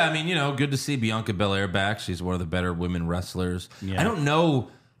 But yeah, I mean, you know, good to see Bianca Belair back. She's one of the better women wrestlers. Yeah. I don't know.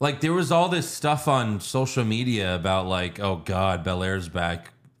 Like, there was all this stuff on social media about, like, oh, God, Belair's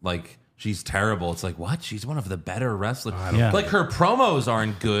back. Like, she's terrible. It's like, what? She's one of the better wrestlers. Yeah. Like, her promos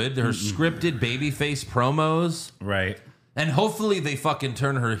aren't good. Her scripted babyface promos. Right. And hopefully they fucking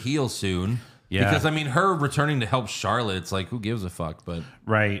turn her heel soon. Yeah. Because, I mean, her returning to help Charlotte, it's like, who gives a fuck? But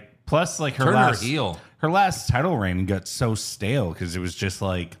Right. Plus, like turn her heel. Her last title reign got so stale because it was just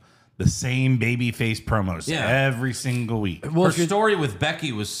like the same babyface promos every single week. Well, her story with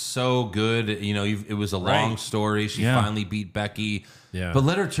Becky was so good. You know, it was a long story. She finally beat Becky. Yeah. But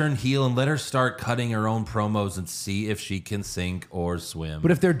let her turn heel and let her start cutting her own promos and see if she can sink or swim.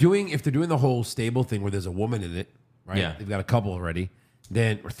 But if they're doing the whole stable thing where there's a woman in it, right? Yeah. They've got a couple already,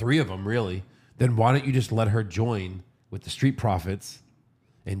 then or three of them really. Then why don't you just let her join with the Street Profits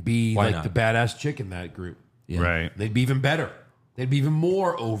and be Why like not? the badass chick in that group? Yeah. Right. They'd be even better. They'd be even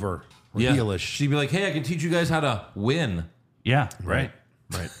more over or heelish. She'd be like, hey, I can teach you guys how to win. Yeah. Right.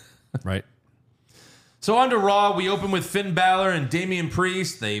 Right. So on to Raw, we open with Finn Balor and Damian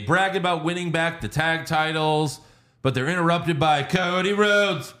Priest. They brag about winning back the tag titles, but they're interrupted by Cody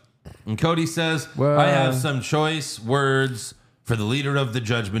Rhodes. And Cody says, I have some choice words for the leader of the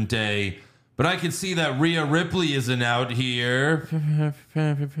Judgment Day, but I can see that Rhea Ripley isn't out here.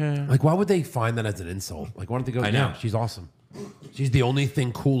 Like, why would they find that as an insult? Like, why don't they go, I know. yeah, she's awesome. She's the only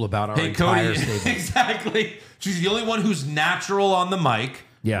thing cool about our Hey, entire Cody. stable. Exactly. She's the only one who's natural on the mic.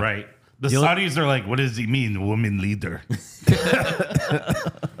 Yeah. Right. The Saudis are like, what does he mean, woman leader?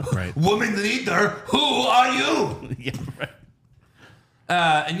 Right. Woman leader, who are you? Yeah, right.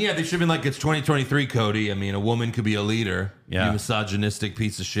 And yeah, they should have been like, it's 2023, Cody. I mean, a woman could be a leader. Yeah. You misogynistic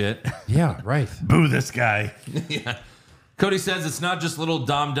piece of shit. Yeah, right. Boo this guy. Yeah. Cody says it's not just little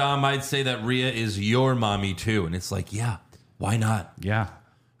Dom Dom. I'd say that Rhea is your mommy too. And it's like, yeah, why not? Yeah.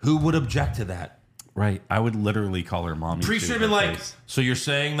 Who would object to that? Right. I would literally call her mommy. Priest to should have her been like, face. so you're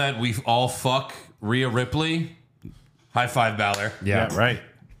saying that we all fuck Rhea Ripley? High five, Balor. Yeah,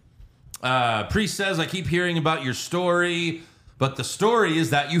 right. Priest says, I keep hearing about your story, but the story is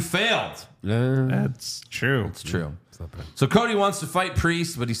that you failed. That's true. It's true. So Cody wants to fight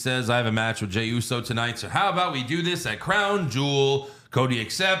Priest, but he says, I have a match with Jey Uso tonight, so how about we do this at Crown Jewel? Cody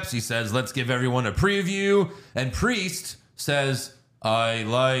accepts. He says, let's give everyone a preview. And Priest says, I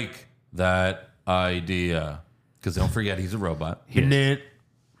like that idea. Because don't forget, he's a robot. Then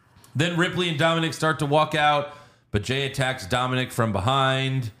Ripley and Dominic start to walk out, but Jey attacks Dominic from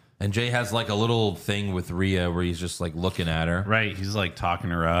behind. And Jey has like a little thing with Rhea where he's just like looking at her. Right. He's like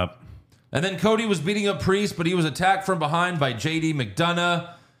talking her up. And then Cody was beating up Priest, but he was attacked from behind by JD McDonough.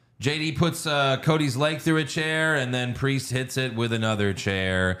 JD puts Cody's leg through a chair, and then Priest hits it with another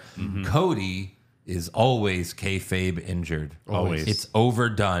chair. Cody is always kayfabe injured. Always. It's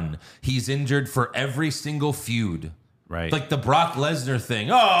overdone. He's injured for every single feud. Right. Like the Brock Lesnar thing.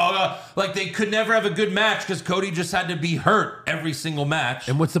 Like they could never have a good match because Cody just had to be hurt every single match.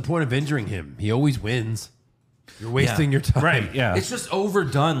 And what's the point of injuring him? He always wins. You're wasting your time. Right. Yeah. It's just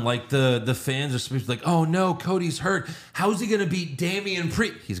overdone. Like the fans are supposed to be like, oh no, Cody's hurt. How's he gonna beat Damian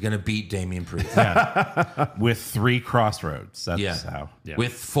Priest? He's gonna beat Damian Priest. With 3 crossroads. That's Yeah. how. Yeah.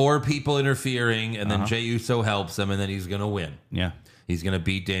 With 4 people interfering, and then Jey Uso helps him, and then he's gonna win. Yeah. He's gonna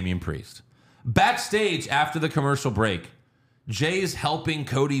beat Damian Priest. Backstage after the commercial break, Jay is helping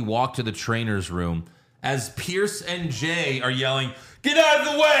Cody walk to the trainer's room as Pierce and Jay are yelling, "Get out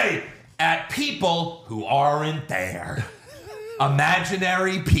of the way!" at people who aren't there.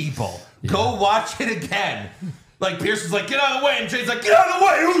 Imaginary people. Go watch it again. Like Pearson's like, get out of the way, and Jay's like, get out of the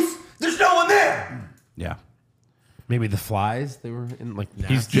way, Oos. There's no one there. Yeah. Maybe the flies they were in like. Did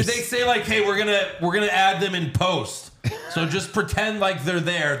they say like, hey, we're gonna add them in post? So just pretend like they're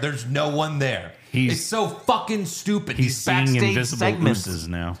there. There's no one there. It's so fucking stupid. He's These seeing backstage invisible segments ooses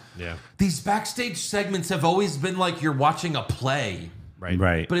now. Yeah. These backstage segments have always been like you're watching a play.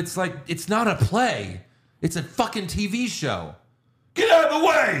 Right. But it's like, it's not a play. It's a fucking TV show. Get out of the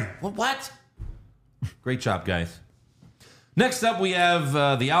way! What? Great job, guys. Next up, we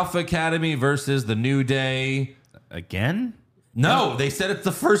have the Alpha Academy versus the New Day. Again? No, they said it's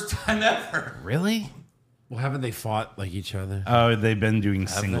the first time ever. Really? Well, haven't they fought like each other? Oh, they've been doing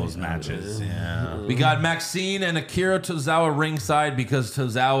singles matches. Yeah. We got Maxine and Akira Tozawa ringside because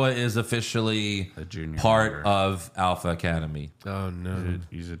Tozawa is officially A junior part member. of Alpha Academy. Oh no.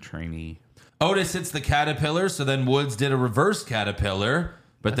 He's a trainee. Otis hits the caterpillar, so then Woods did a reverse caterpillar,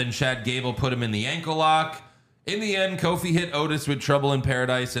 but then Chad Gable put him in the ankle lock. In the end, Kofi hit Otis with Trouble in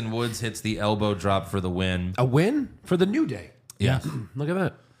Paradise, and Woods hits the elbow drop for the win. A win for the New Day. Yeah. Look at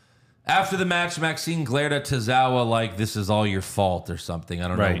that. After the match, Maxine glared at Tozawa like this is all your fault or something. I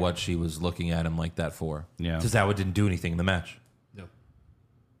don't Right. know what she was looking at him like that for. Yeah. Tozawa didn't do anything in the match. No.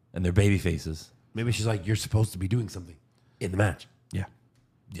 And they're baby faces. Maybe she's like, you're supposed to be doing something in the match. Yeah.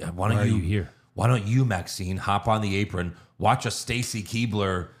 Yeah, Why are you here? Why don't you, Maxine, hop on the apron, watch a Stacy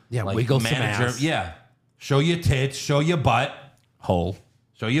Keebler wiggle some ass. Yeah. Show your tits, show your butt. Hole.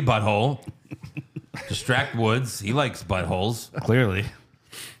 Show your butthole. Distract Woods. He likes buttholes. Clearly.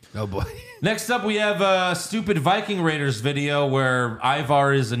 Oh boy. Next up, we have a stupid Viking Raiders video where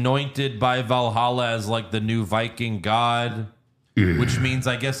Ivar is anointed by Valhalla as like the new Viking god, which means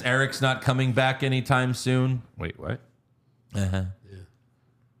I guess Eric's not coming back anytime soon. Wait, what? Uh-huh.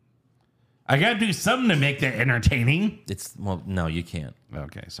 I gotta do something to make that entertaining. Well, no, you can't.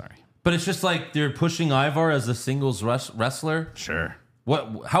 Okay, sorry. But it's just like they're pushing Ivar as a singles wrestler. Sure.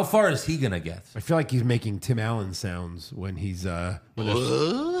 What? How far is he gonna get? I feel like he's making Tim Allen sounds when he's when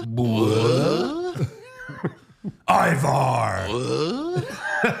there's Ivar.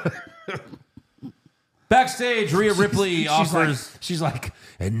 Backstage, Rhea Ripley offers. she's like,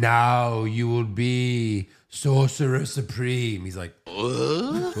 and now you will be Sorcerer Supreme. He's like,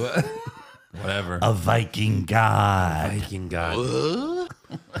 what? Whatever. A Viking god. Viking God.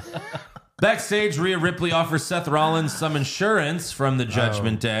 Backstage, Rhea Ripley offers Seth Rollins some insurance from the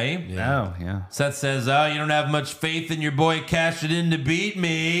Judgment Day. Oh, yeah. Seth says, "Oh, you don't have much faith in your boy cashing in to beat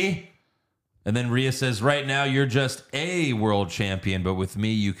me." And then Rhea says, "Right now, you're just a world champion, but with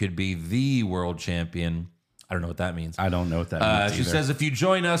me, you could be the world champion." I don't know what that means. I don't know what that means She either. says, "If you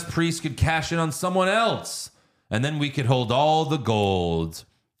join us, Priest could cash in on someone else, and then we could hold all the gold.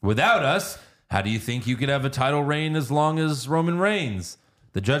 Without us, how do you think you could have a title reign as long as Roman Reigns?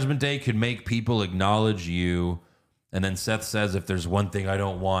 The Judgment Day could make people acknowledge you." And then Seth says, "If there's one thing I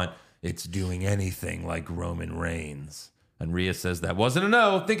don't want, it's doing anything like Roman Reigns." And Rhea says, "That wasn't a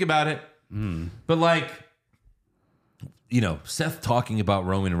no. Think about it." But like, Seth talking about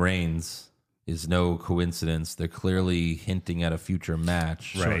Roman Reigns is no coincidence. They're clearly hinting at a future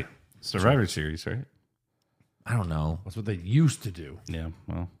match. Right. Survivor Series, right? I don't know. That's what they used to do. Yeah,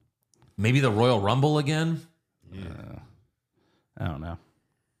 well, Maybe the Royal Rumble again? I don't know.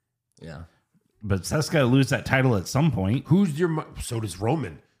 Yeah. But Seth's got to lose that title at some point. Who's your? So does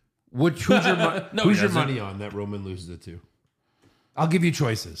Roman. Who's your No, he who's your doesn't. money on that Roman loses it to? I'll give you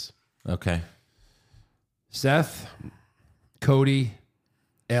choices. Okay. Seth, Cody,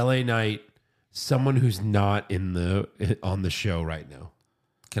 LA Knight, someone who's not on the show right now.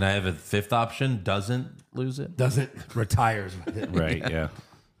 Can I have a fifth option? Doesn't lose it? Doesn't retires with it. Right, yeah.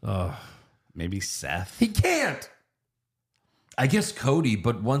 Maybe Seth. He can't. I guess Cody,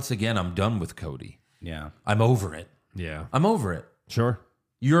 but once again, I'm done with Cody. Yeah. I'm over it. Yeah. I'm over it. Sure.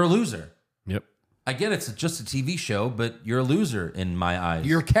 You're a loser. Yep. I get it's just a TV show, but you're a loser in my eyes.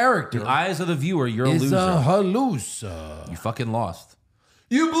 Your character In the eyes of the viewer, you're a is loser. a loser. You fucking lost.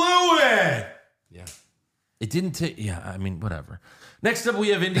 You blew it. Yeah. It didn't take. Yeah, I mean, whatever. Next up, we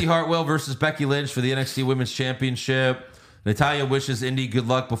have Indy Hartwell versus Becky Lynch for the NXT Women's Championship. Natalya wishes Indy good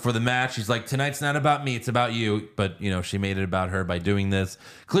luck before the match. She's like, tonight's not about me, it's about you. But, she made it about her by doing this.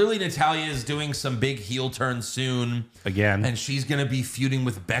 Clearly, Natalya is doing some big heel turn soon. Again. And she's going to be feuding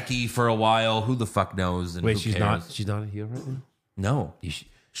with Becky for a while. Who the fuck knows? And Wait, who she's cares? not a heel right now? No.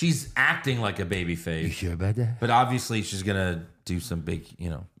 She's acting like a babyface. You sure about that? But obviously, she's going to do some big,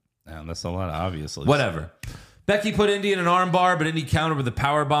 Yeah, that's a lot, obviously. whatever. Becky put Indy in an armbar, but Indy countered with a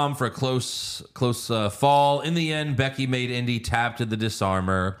powerbomb for a close fall. In the end, Becky made Indy tap to the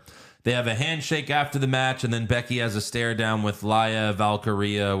disarmer. They have a handshake after the match, and then Becky has a stare down with Laya,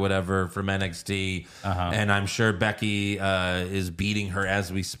 Valkyria, whatever, from NXT. And I'm sure Becky is beating her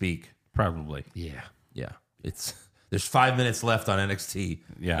as we speak. Probably. Yeah. Yeah. There's 5 minutes left on NXT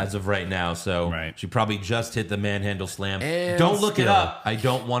as of right now, so she probably just hit the manhandle slam. And don't look it up. I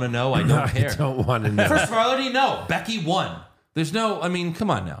don't want to know. I don't care. I don't want to know. First of all, I already know. Becky won. There's no, I mean, come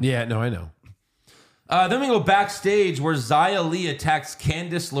on now. Yeah, no, I know. Then we go backstage where Xia Li attacks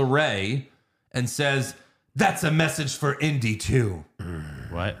Candice LeRae and says, "That's a message for Indy too."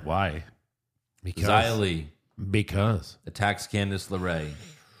 What? Why? Because. Xia Li Because. attacks Candice LeRae.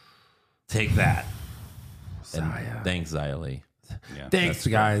 Take that. And Xia. thanks, Xia Li. Yeah, Thanks,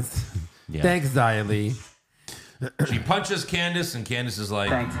 guys. Yeah. Thanks, Xia Li. She punches Candice, and Candice is like,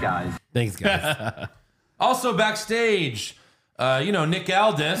 Thanks, guys. Thanks, guys. Also backstage, Nick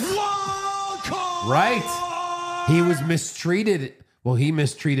Aldis. Right. He was mistreated. Well, he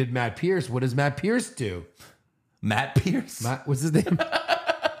mistreated Matt Pierce. What does Matt Pierce do? Matt Pierce? What's his name?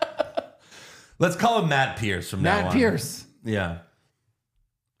 Let's call him Matt Pierce from now on. Matt Pierce. Yeah.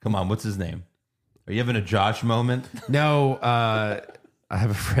 Come on, what's his name? Are you having a Josh moment? No, I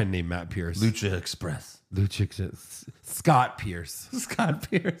have a friend named Matt Pierce. Lucha Express. Scott Pierce. Scott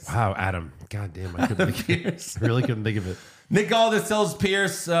Pierce. Wow, Adam. God damn, I couldn't think of it. I really couldn't think of it. Nick Aldis tells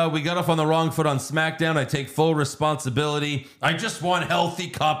Pierce, we got off on the wrong foot on SmackDown. I take full responsibility. I just want healthy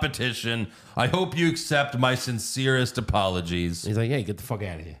competition. I hope you accept my sincerest apologies. He's like, hey, get the fuck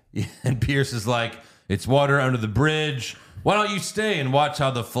out of here. And Pierce is like, it's water under the bridge. Why don't you stay and watch how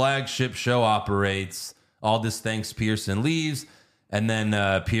the flagship show operates? Aldis thanks Pierce and leaves. And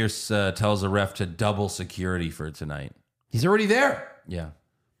then Pierce tells a ref to double security for tonight. He's already there. Yeah.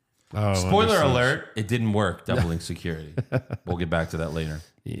 Oh, Spoiler alert, it didn't work, doubling security. We'll get back to that later.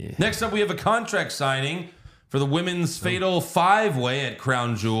 Yeah. Next up, we have a contract signing for the women's fatal five-way at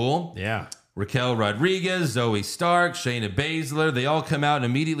Crown Jewel. Yeah. Raquel Rodriguez, Zoe Stark, Shayna Baszler, they all come out and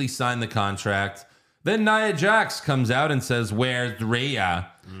immediately sign the contract. Then Nia Jax comes out and says, "Where's Rhea?"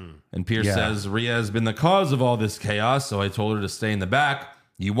 And Pierce says, "Rhea has been the cause of all this chaos, so I told her to stay in the back.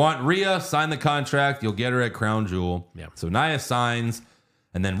 You want Rhea? Sign the contract. You'll get her at Crown Jewel." Yeah. So Nia signs,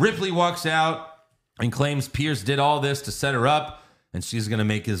 and then Ripley walks out and claims Pierce did all this to set her up, and she's going to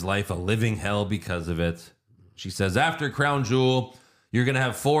make his life a living hell because of it. She says, after Crown Jewel, you're going to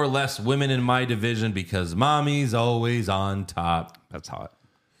have 4 less women in my division because Mommy's always on top. That's hot.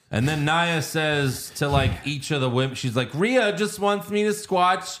 And then Nia says to like each of the women, she's like, Rhea just wants me to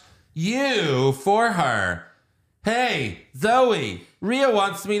squash you for her. Hey, Zoe, Rhea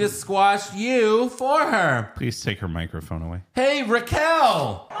wants me to squash you for her. Please take her microphone away. Hey,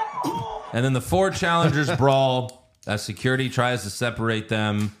 Raquel. And then the 4 challengers brawl as security tries to separate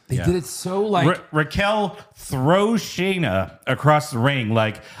them. They did it so like... Raquel throws Shayna across the ring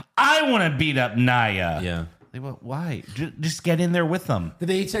like, I want to beat up Nia. Yeah. Like, well, why? Just get in there with them.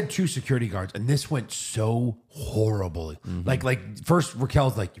 They each had 2 security guards, and this went so horribly. Like first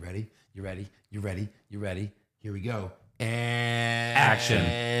Raquel's like, "You ready? You ready? You ready? You ready? Here we go." And Action.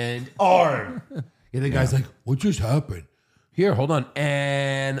 And arm. And the guy's like, "What just happened?" Here, hold on.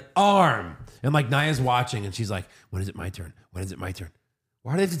 And arm. And like Nia's watching, and she's like, "When is it my turn? When is it my turn?"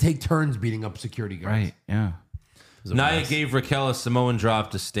 Why do they have to take turns beating up security guards? Right, yeah. Nia gave Raquel a Samoan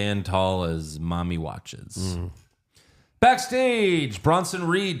drop to stand tall as Mommy watches. Backstage, Bronson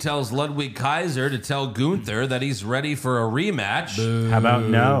Reed tells Ludwig Kaiser to tell Gunther that he's ready for a rematch. How about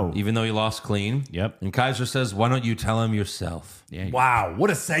no? Even though he lost clean. Yep. And Kaiser says, why don't you tell him yourself? Yeah, Wow, what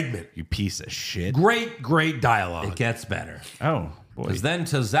a segment. you piece of shit. Great dialogue. It gets better. Oh, boy. Because then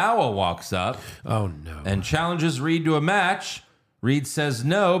Tozawa walks up Oh, no. and challenges Reed to a match. Reed says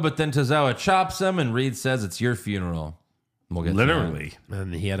no, but then Tozawa chops him, and Reed says it's your funeral. We'll get to that. Literally.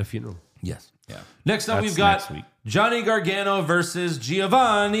 And he had a funeral. Yes. Yeah. Next up, That's we've got next week. Johnny Gargano versus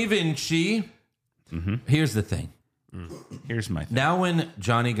Giovanni Vinci. Here's the thing. Here's my thing. Now when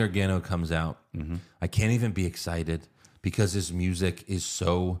Johnny Gargano comes out, I can't even be excited because his music is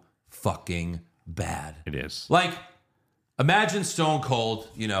so fucking bad. It is. Like, imagine Stone Cold,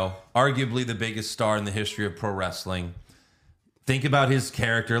 arguably the biggest star in the history of pro wrestling. Think about his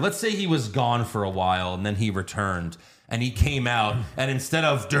character. Let's say he was gone for a while and then he returned and he came out and instead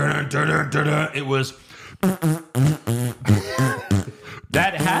of it was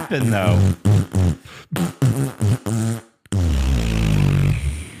That happened, though.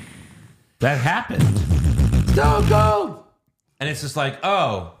 That happened. Stone Cold! and it's just like,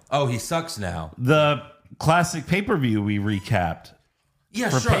 oh, he sucks now. The classic pay-per-view we recapped Yeah,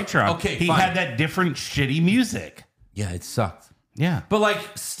 for sure. Patreon. Okay, he fine. had that different shitty music. Yeah, it sucked. Yeah. But like,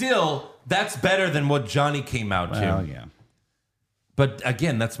 still, that's better than what Johnny came out Well, to. yeah. But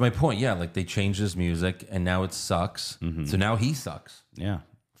again, that's my point. Yeah, like they changed his music and now it sucks. So now he sucks. Yeah.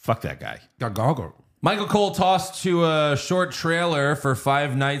 Fuck that guy. Gargoyle. Michael Cole tossed to a short trailer for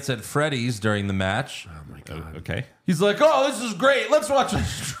Five Nights at Freddy's during the match. Oh my God. Okay. He's like, oh, this is great. Let's watch a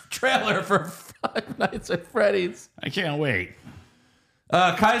trailer for Five Nights at Freddy's. I can't wait.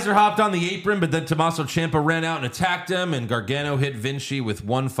 Kaiser hopped on the apron, but then Tommaso Ciampa ran out and attacked him, and Gargano hit Vinci with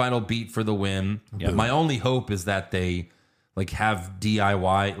one final beat for the win. Yep. My only hope is that they like have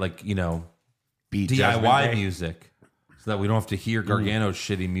DIY, like, you know, Beat Judgment DIY Day. music so that we don't have to hear Gargano's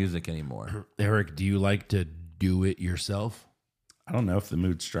shitty music anymore. Eric, do you like to do it yourself? I don't know if the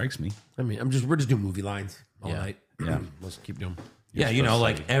mood strikes me. I mean, we're just doing movie lines all Yeah. night. Yeah. Let's keep doing. Yeah, you know,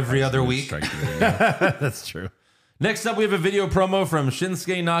 like every other week. Strike me. Yeah. That's true. Next up, we have a video promo from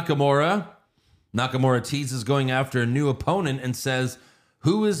Shinsuke Nakamura. Nakamura teases going after a new opponent and says,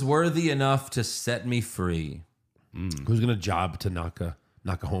 who is worthy enough to set me free? Who's gonna job to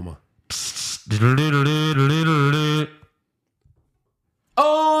Nakahoma?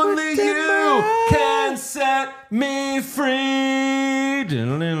 Only you can set me free.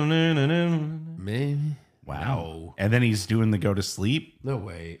 Maybe. Wow. And then he's doing the go to sleep. No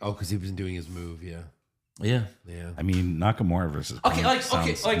way. Oh, because he was doing his move. Yeah. Yeah. Yeah. I mean, Nakamura versus Okay, Punk like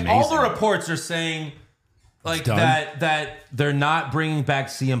sounds all the amazing. reports are saying like done? that they're not bringing back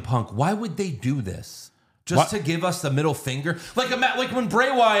CM Punk. Why would they do this? Just What? to give us the middle finger? Like when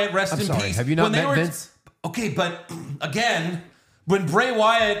Bray Wyatt, rest I'm in sorry, peace. have you not when they met Vince? Okay, but again, when Bray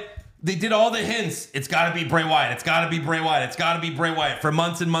Wyatt, they did all the hints. It's got to be Bray Wyatt. It's got to be Bray Wyatt. It's got to be Bray Wyatt for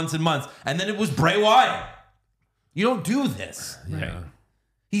months and months and months. And then it was Bray Wyatt. You don't do this. Yeah.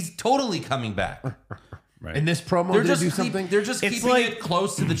 He's totally coming back. Right. In this promo, They're did just he do something? They're just It's keeping like- it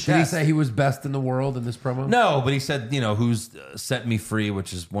close to the chest. Did he say he was best in the world in this promo? No, but he said, you know, who's set me free,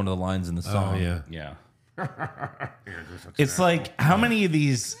 which is one of the lines in the Oh song. yeah. Yeah. It's like how many of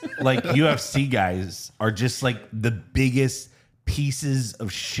these like UFC guys are just like the biggest pieces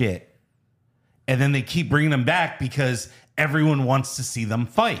of shit, and then they keep bringing them back because everyone wants to see them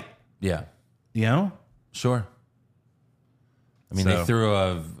fight. Yeah, You know? sure. I mean, So- they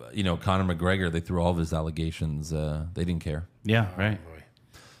threw Conor McGregor. They threw all of his allegations. They didn't care. Yeah. Right.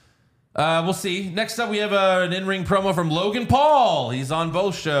 We'll see. Next up, we have an in-ring promo from Logan Paul. He's on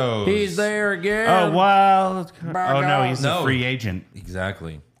both shows. He's there again. Oh wow. Oh no, he's No. a free agent.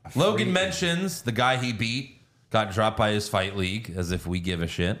 Exactly. Logan mentions the guy he beat got dropped by his fight league, as if we give a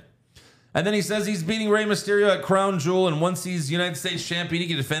shit. And then he says he's beating Rey Mysterio at Crown Jewel, and once he's United States champion, he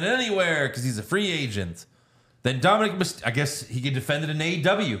can defend it anywhere because he's a free agent. Then I guess he can defend it in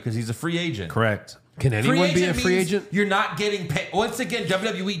AEW because he's a free agent. Correct. Can anyone be a free means agent? You're not getting paid. Once again,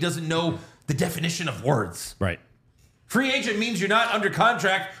 WWE doesn't know the definition of words. Right. Free agent means you're not under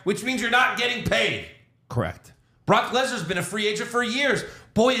contract, which means you're not getting paid. Correct. Brock Lesnar's been a free agent for years.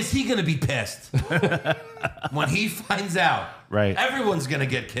 Boy, is he going to be pissed when he finds out. Right. Everyone's going to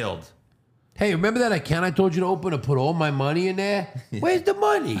get killed. Hey, remember that account I told you to open to put all my money in there? Where's the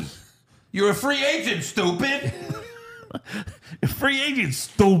money? You're a free agent, stupid. Free agent,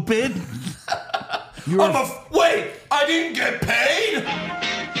 stupid. Wait, I didn't get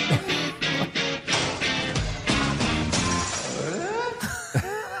paid?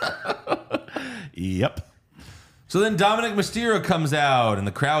 Yep. So then Dominic Mysterio comes out and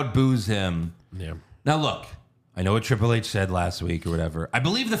the crowd boos him. Yeah. Now look, I know what Triple H said last week or whatever. I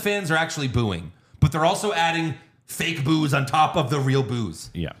believe the fans are actually booing, but they're also adding fake boos on top of the real boos.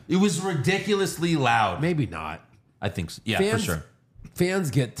 Yeah. It was ridiculously loud. Maybe not. I think so. Yeah, Fans, for sure.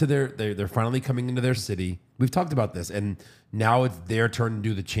 Fans get to they're finally coming into their city. We've talked about this, and now it's their turn to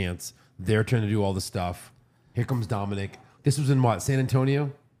do the chants. Their turn to do all the stuff. Here comes Dominic. This was in what, San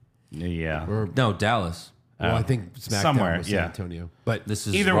Antonio? Yeah. Or No, Dallas. well, I think SmackDown somewhere, was San yeah. Antonio. But This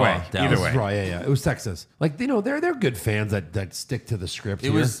is Either Raw, way, Dallas. either way. Raw, yeah. It was Texas. Like, you know, they're good fans that stick to the script.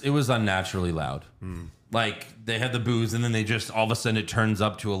 It was unnaturally loud. Like they had the booze, and then they just all of a sudden it turns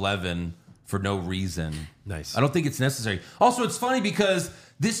up to 11 for no reason. Nice. I don't think it's necessary. Also, it's funny because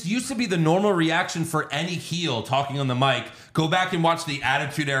this used to be the normal reaction for any heel talking on the mic. Go back and watch the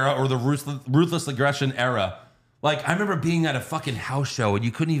Attitude Era or the Ruthless Aggression Era. Like I remember being at a fucking house show and you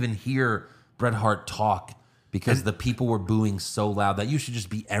couldn't even hear Bret Hart talk because the people were booing so loud. That used to just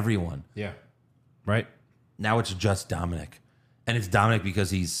be everyone. Yeah. Right? Now it's just Dominic, and it's Dominic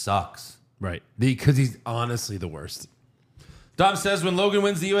because he sucks. Right. Because he's honestly the worst. Dom says, when Logan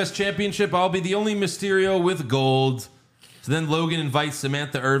wins the U.S. Championship, I'll be the only Mysterio with gold. So then Logan invites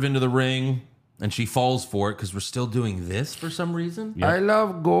Samantha Irvin to the ring, and she falls for it because we're still doing this for some reason. I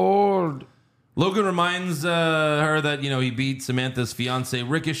love gold. Logan reminds her that, he beat Samantha's fiance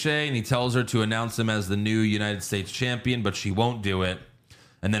Ricochet, and he tells her to announce him as the new United States champion, but she won't do it.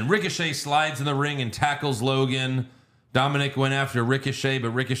 And then Ricochet slides in the ring and tackles Logan. Dominic went after Ricochet, but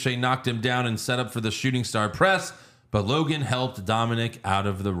Ricochet knocked him down and set up for the shooting star press, but Logan helped Dominic out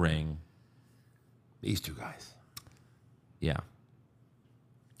of the ring. These two guys. Yeah.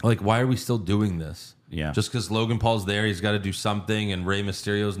 Like, why are we still doing this? Yeah. Just because Logan Paul's there, he's got to do something, and Rey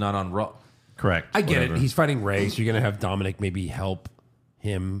Mysterio's not on Raw. Correct. I get Whatever. it. He's fighting Ray, so you're going to have Dominic maybe help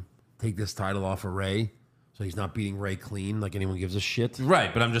him take this title off of Ray, so he's not beating Ray clean like anyone gives a shit.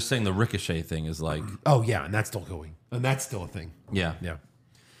 Right, but I'm just saying the Ricochet thing is like... Oh, yeah, and that's still going. And that's still a thing. Yeah. Yeah.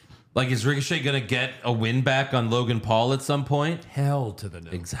 Like, is Ricochet going to get a win back on Logan Paul at some point? Hell to the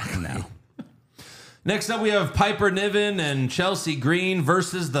no. Exactly. No. Next up, we have Piper Niven and Chelsea Green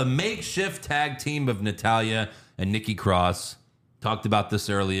versus the makeshift tag team of Natalya and Nikki Cross. Talked about this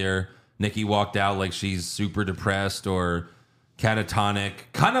earlier. Nikki walked out like she's super depressed or catatonic.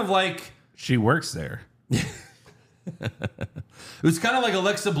 Kind of like... She works there. It was kind of like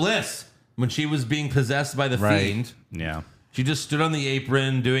Alexa Bliss when she was being possessed by the Fiend. Yeah. She just stood on the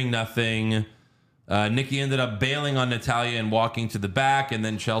apron doing nothing. Nikki ended up bailing on Natalya and walking to the back, and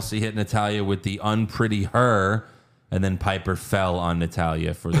then Chelsea hit Natalya with the unpretty her, and then Piper fell on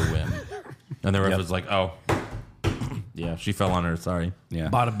Natalya for the win. And the ref was like, oh, yeah, she fell on her, sorry. Yeah.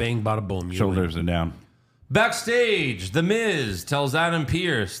 Bada bing, bada boom. You Shoulders are down. Backstage, The Miz tells Adam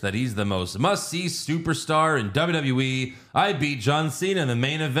Pearce that he's the most must-see superstar in WWE. I beat John Cena in the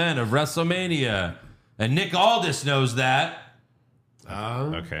main event of WrestleMania. And Nick Aldis knows that.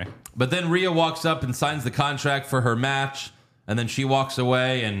 Okay. But then Rhea walks up and signs the contract for her match, and then she walks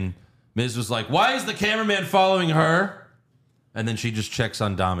away, and Miz was like, why is the cameraman following her? And then she just checks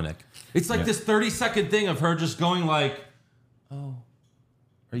on Dominic. It's like this 30-second thing of her just going like, oh,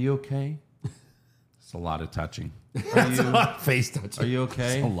 are you okay? It's a lot of touching. That's a lot of face touching. Are you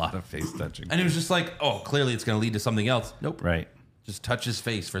okay? A lot of face touching. And it was just like, oh, clearly it's going to lead to something else. Nope. Right. Just touch his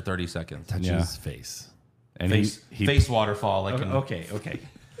face for 30 seconds. Touch Yeah. his face. And Face waterfall. Like Okay.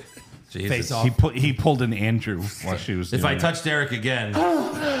 Jesus. Face off. He pulled an Andrew while she was If doing I touched Eric again,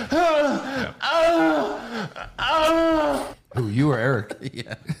 Who, you or Eric?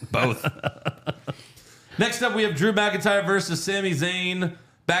 yeah, both. Next up, we have Drew McIntyre versus Sami Zayn.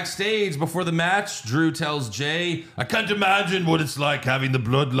 Backstage before the match, Drew tells Jay, I can't imagine what it's like having the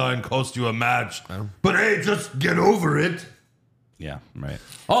bloodline cost you a match. But hey, just get over it. Yeah, right.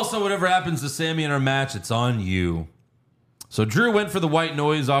 Also, whatever happens to Sami in our match, it's on you. So Drew went for the white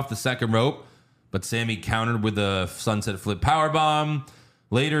noise off the second rope, but Sami countered with a sunset flip powerbomb.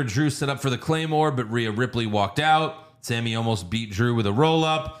 Later, Drew set up for the Claymore, but Rhea Ripley walked out. Sami almost beat Drew with a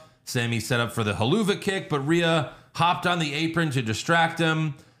roll-up. Sami set up for the haluva kick, but Rhea hopped on the apron to distract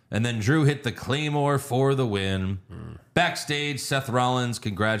him. And then Drew hit the Claymore for the win. Backstage, Seth Rollins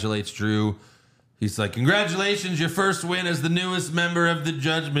congratulates Drew. He's like, congratulations, your first win as the newest member of the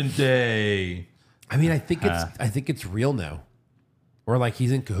Judgment Day. I mean, I think it's real now. Or like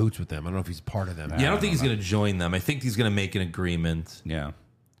he's in cahoots with them. I don't know if he's part of them. Yeah, I don't think he's going to join them. I think he's going to make an agreement. Yeah.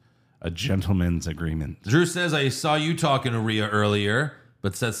 A gentleman's agreement. Drew says, I saw you talking to Rhea earlier,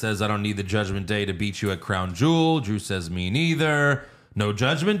 but Seth says, I don't need the Judgment Day to beat you at Crown Jewel. Drew says, me neither. No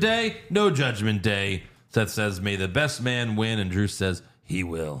Judgment Day? No Judgment Day. Seth says, may the best man win, and Drew says, he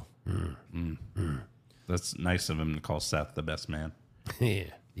will. That's nice of him to call Seth the best man.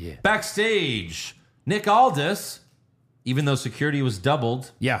 Yeah. Backstage, Nick Aldis, even though security was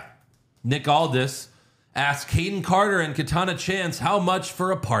doubled, Yeah. Nick Aldis asked Caden Carter and Katana Chance how much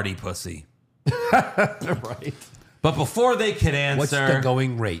for a party pussy. Right. But before they could What's answer, the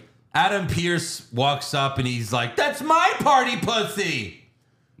going rate? Adam Pearce walks up and he's like, that's my party pussy.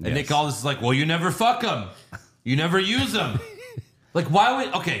 And Yes. Nick Aldis is like, well, you never fuck them. You never use them. Like, why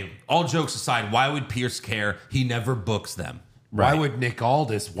would, okay, all jokes aside, why would Pearce care? He never books them. Why would Nick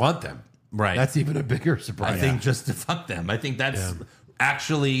Aldis want them? Right. That's even a bigger surprise. I think just to fuck them. I think that's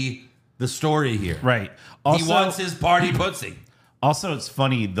actually the story here. Right. He wants his party pussy. Also, it's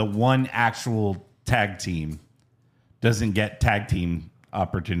funny, the one actual tag team doesn't get tag team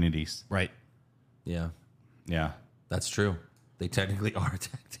opportunities. Right. Yeah, Yeah. that's true. They technically are a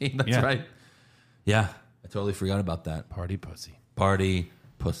tag team. That's Yeah. right. Yeah, I totally forgot about that. Party pussy. Party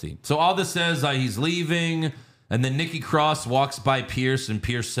pussy. So all this says he's leaving, and then Nikki Cross walks by Pierce, and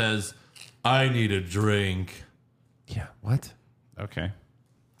Pierce says, I need a drink. Yeah. What? Okay.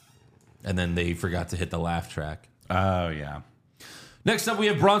 And then they forgot to hit the laugh track. Oh, yeah. Next up, we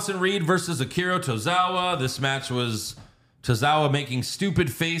have Bronson Reed versus Akira Tozawa. This match was Tozawa making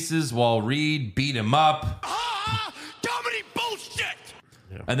stupid faces while Reed beat him up. Comedy bullshit!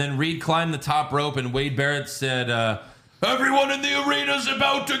 And then Reed climbed the top rope, and Wade Barrett said, everyone in the arena's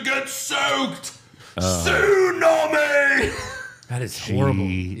about to get soaked. Tsunami! That is horrible.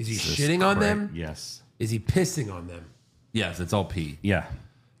 Is he shitting on them? Yes. Is he pissing on them? Yes, it's all pee. Yeah.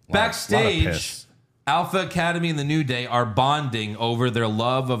 Backstage, Alpha Academy and the New Day are bonding over their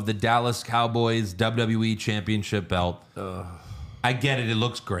love of the Dallas Cowboys WWE Championship belt. I get it. It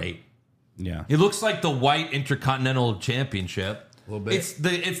looks great. Yeah. It looks like the white Intercontinental Championship. A little bit.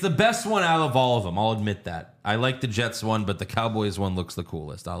 It's the best one out of all of them. I'll admit that. I like the Jets one, but the Cowboys one looks the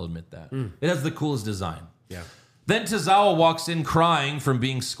coolest. I'll admit that. It has the coolest design. Yeah. Then Tozawa walks in crying from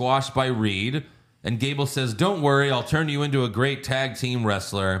being squashed by Reed, and Gable says, "Don't worry, I'll turn you into a great tag team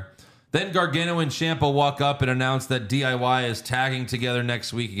wrestler." Then Gargano and Ciampa walk up and announce that DIY is tagging together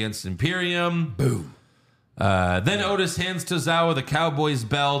next week against Imperium. Boom. Then Otis hands Tozawa the Cowboys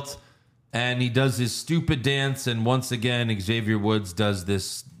belt, and he does his stupid dance. And once again, Xavier Woods does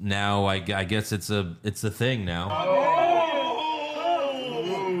this now. I guess it's a thing now.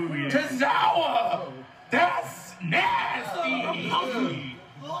 Tozawa! That's nasty!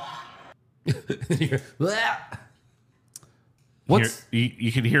 What's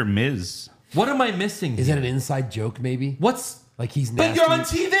You can hear Miz. what am I missing? Is here? that an inside joke, maybe? What's Like he's but nasty? you're on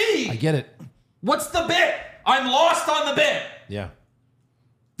TV. I get it. What's the bit? I'm lost on the bit. Yeah.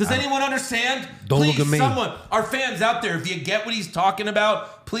 Does anyone understand? Don't Please, look at me. someone, our fans out there, if you get what he's talking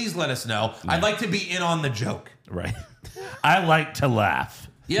about, please let us know. I'd like to be in on the joke. Right. I like to laugh.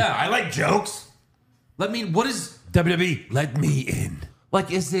 Yeah, I like jokes. What is WWE, let me in.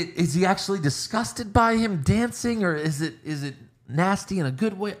 like? Is he actually disgusted by him dancing, or is it nasty in a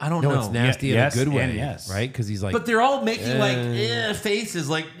good way? I don't No, know. it's nasty Yeah, in yes a good way. and yes. Right? Because he's like, But they're all making faces,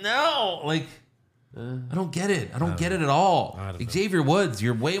 like no, like I don't get it. I don't get it at all. Xavier Woods,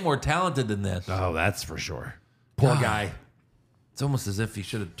 you're way more talented than this. oh, that's for sure. Poor guy. It's almost as if he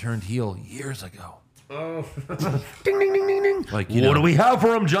should have turned heel years ago. Ding, ding, ding, ding, ding. Like What do we have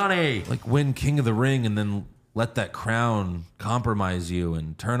for him, Johnny? like win King of the Ring and then let that crown compromise you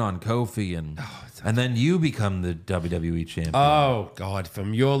and turn on Kofi and then you become the WWE champion. Oh, God.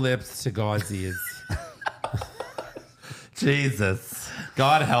 From your lips to God's ears. Jesus.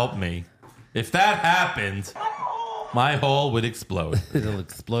 God help me. If that happened, my hole would explode. It'll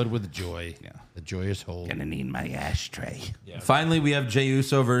explode with joy. Yeah. The joyous hole. Gonna need my ashtray. Finally, we have Jey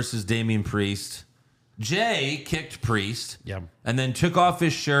Uso versus Damian Priest. Jay kicked Priest Yep. and then took off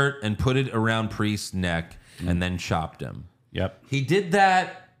his shirt and put it around Priest's neck and then chopped him. Yep. He did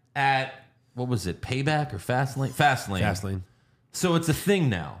that at, what was it, Payback or Fastlane? Fastlane. So it's a thing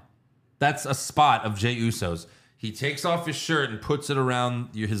now. That's a spot of Jey Uso's. He takes off his shirt and puts it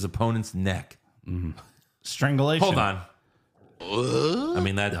around his opponent's neck. Strangulation. Hold on. I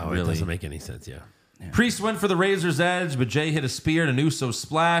mean, that No, it really doesn't make any sense. Yeah. Priest went for the Razor's Edge, but Jay hit a spear and an Uso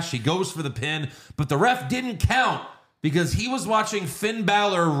splash. He goes for the pin, but the ref didn't count because he was watching Finn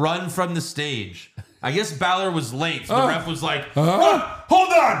Balor run from the stage. I guess Balor was late, so the ref was like, "Oh, hold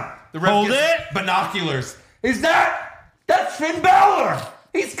on!" The ref Hold gets binoculars. That's Finn Balor!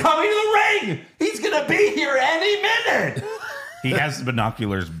 He's coming to the ring! He's gonna be here any minute! He has the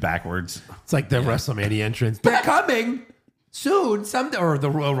binoculars backwards. It's like the WrestleMania entrance. They're coming soon. Or the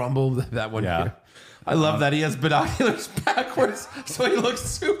Royal Rumble. That one. Yeah. I love that he has binoculars backwards, so he looks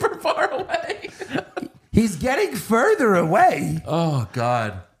super far away. He's getting further away. Oh,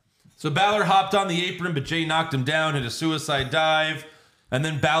 God. So Balor hopped on the apron, but Jay knocked him down, hit a suicide dive. And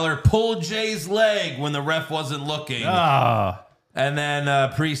then Balor pulled Jay's leg when the ref wasn't looking. Ah. And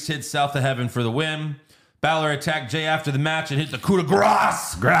then Priest hit South of Heaven for the win. Balor attacked Jay after the match and hit the coup de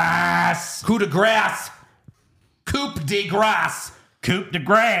grace. Coup de grace. Coup de grace. Coup de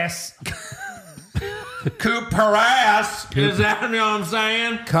grace. Coup per ass. Is that, you know what I'm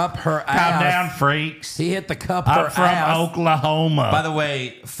saying? Cup her Calm ass. down, freaks. He hit the cup her I'm from ass. Oklahoma. By the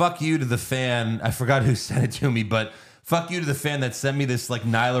way, fuck you to the fan. I forgot who sent it to me, but fuck you to the fan that sent me this like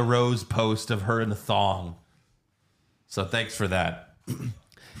Nyla Rose post of her in the thong. So thanks for that.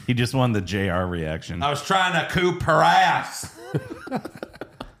 He just won the JR reaction. I was trying to coup her ass.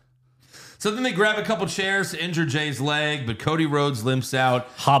 So then they grab a couple chairs to injure Jay's leg, but Cody Rhodes limps out.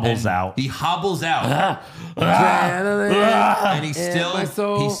 Hobbles and out. He hobbles out. And he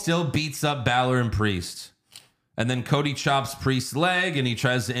still beats up Balor and Priest. And then Cody chops Priest's leg and he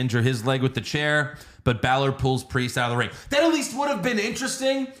tries to injure his leg with the chair, but Balor pulls Priest out of the ring. That at least would have been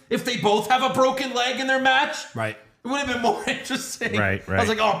interesting if they both have a broken leg in their match. Right. It would have been more interesting. Right. I was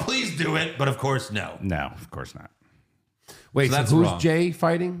like, oh, please do it. But of course, no. No, of course not. Wait, So so, that's who's wrong. Jay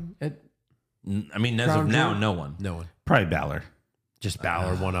fighting? I mean, as Crown of now, Jewel? no one. No one. Probably Balor. Just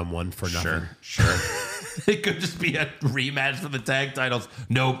Balor one-on-one for nothing. Sure. It could just be a rematch for the tag titles.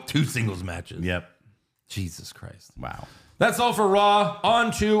 Nope, 2 singles matches. Yep. Jesus Christ. Wow. That's all for Raw.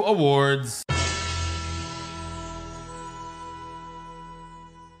 On to awards.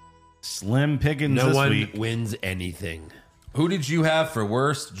 Slim pickings No this one week. wins anything. Who did you have for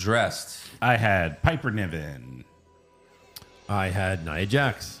worst dressed? I had Piper Niven. I had Nia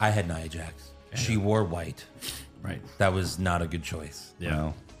Jax. I had Nia Jax. She wore white. Right. That was not a good choice. Yeah.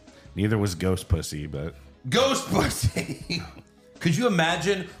 Well, neither was Ghost Pussy, but Ghost Pussy. Could you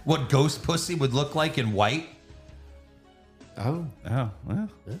imagine what Ghost Pussy would look like in white? Oh. oh well.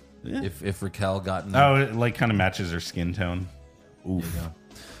 If Raquel got in Oh, it like kind of matches her skin tone. Oof.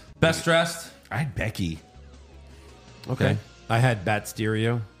 Best dressed? I had Becky. Okay. I had Bat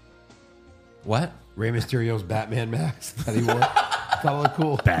Stereo. What? Rey Mysterio's Batman mask that he wore. Thought it looked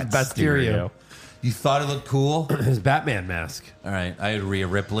cool. Bat Stereo. You thought it looked cool? His Batman mask. All right. I had Rhea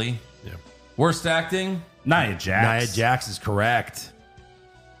Ripley. Yeah. Worst acting? Nia Jax. Nia Jax is correct.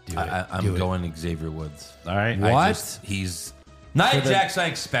 Do it. I'm Do it. going Xavier Woods. All right. What? He's Nia Jax. I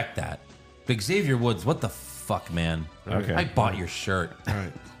expect that. But Xavier Woods, what the fuck, man? Okay. I bought your shirt. All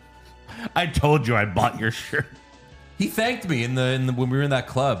right. I told you I bought your shirt. He thanked me in the when we were in that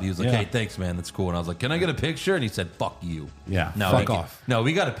club. He was like, Yeah. "Hey, thanks, man. That's cool." And I was like, "Can I get a picture?" And he said, "Fuck you." Yeah. No, Fuck we- off. No,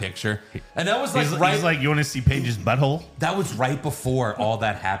 we got a picture, and that was like He's, right. he's like, you want to see Paige's butthole? That was right before all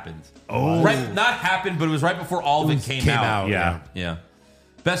that happened. Oh. Right, not happened, but it was right before all of it came out. Yeah. Yeah.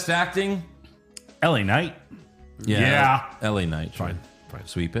 Best acting? LA Knight. Yeah. L.A. Knight. Fine.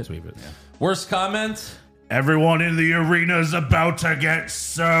 Sweep it. Sweep it. Yeah. Worst comment? Everyone in the arena's about to get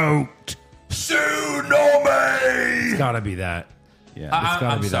soaked. Tsunami. It's got to be that. Yeah. gotta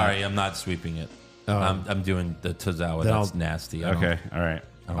I'm be sorry. I'm not sweeping it. I'm doing the Tozawa. Then That's I'll- nasty. I Okay. All right.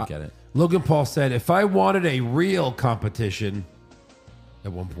 don't get it. Logan Paul said, if I wanted a real competition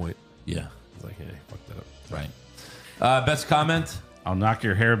at one point, Yeah. I was like, hey, fuck that up. Right. Best comment? I'll knock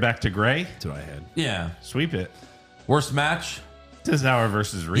your hair back to gray. That's what I had. Yeah. Sweep it. Worst match? Tozawa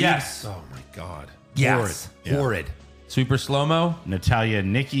versus Reed. Yes. Oh, my God. Yes. Horrid. Horrid. Super slow-mo? Natalia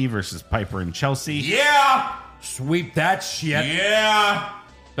and Nikki versus Piper and Chelsea. Yeah. Sweep that shit. Yeah.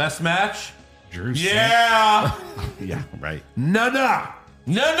 Best match? Drew. Yeah. Yeah. Right. No. No.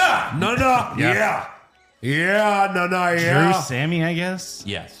 Yeah. Yeah, no, yeah. Drew, Sammy, I guess.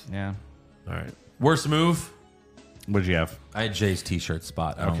 Yes. Yeah. All right. Worst move? What'd you have? I had Jay's t-shirt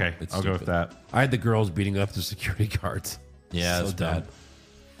spot. I don't- Okay. it's I'll go with stupid. that. I had the girls beating up the security guards. Yeah, So that's dumb. bad.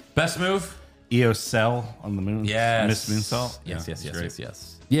 Best move? EO Cell on the moon. Yes. Miss Moonsault. Yes, Yeah, yes, that's yes, great.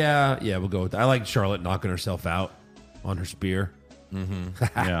 yes, yes. Yeah, we'll go with that. I like Charlotte knocking herself out on her spear.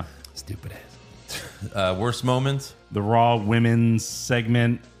 Yeah. Stupid ass. Worst moment? The Raw women's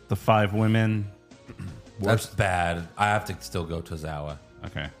segment. The 5 women. That's bad. I have to still go to Tozawa.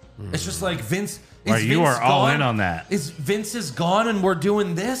 Okay. It's just like Vince. Right, you are all in on that. Vince is gone and we're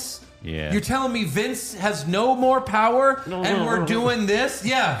doing this? Yeah. You're telling me Vince has no more power and we're doing this?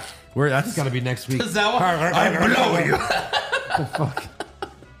 Yeah. That's got to be next week. Tozawa, I blow you. The fuck?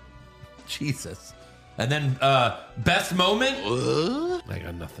 Jesus. And then best moment? I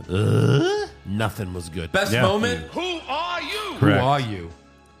got nothing. Nothing was good. Best Yeah. moment? Who Correct. are you?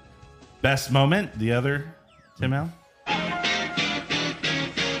 Best moment. The other. Tim Al.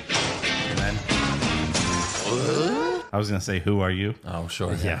 And then. I was gonna say, who are you? Oh,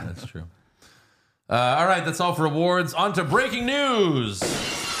 sure. Yeah, that's true. All right, that's all for awards. On to breaking news.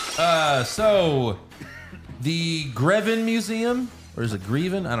 So, the Grevin Museum, or is it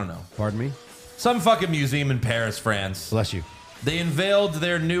Greven? I don't know. Pardon me? Some fucking museum in Paris, France. Bless you. They unveiled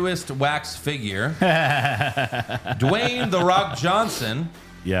their newest wax figure, Dwayne The Rock Johnson.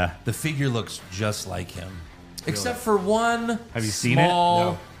 Yeah. The figure looks just like him, except for one Have you seen it? small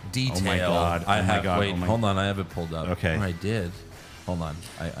No. detail. Oh my God. I Oh my have. God. Wait, Oh my- hold on. I have it pulled up. Okay. Or I did. Hold on.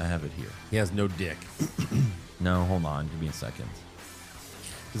 I have it here. He has no dick. No, hold on. Give me a second.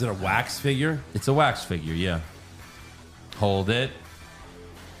 Is it a wax figure? It's a wax figure, yeah. Hold it.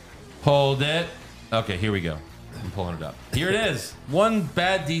 Hold it. Okay, here we go. I'm pulling it up. Here it is. One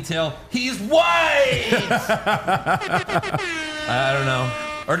bad detail. He's white! I don't know.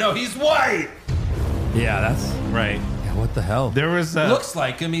 Or no, he's white! Yeah, that's. Right. Yeah, what the hell? There was Looks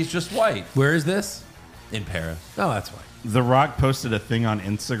like him. He's just white. Where is this? In Paris. Oh, that's why. The Rock posted a thing on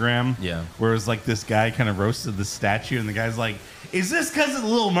Instagram. Yeah. Where it was like this guy kind of roasted the statue, and the guy's like, "Is this because of the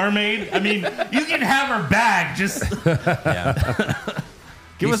Little Mermaid? I mean, you can have her back. Just Yeah.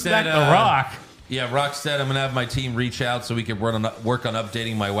 give He us said, back the Rock." Yeah, Rock said, I'm going to have my team reach out so we can work on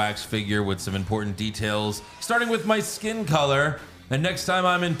updating my wax figure with some important details, starting with my skin color. And next time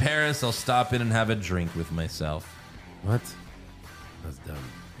I'm in Paris, I'll stop in and have a drink with myself. What? That's dumb.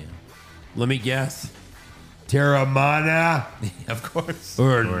 Yeah. Let me guess. Terramana Of course.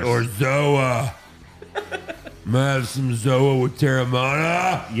 or Zoa. I'm gonna have some Zoa with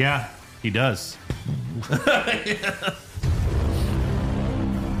Terramana. Yeah, he does.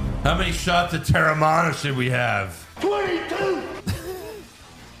 How many shots of Terramana should we have? 22!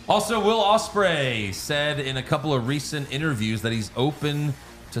 Also, Will Ospreay said in a couple of recent interviews that he's open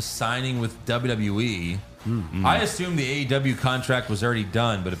to signing with WWE. I assume the AEW contract was already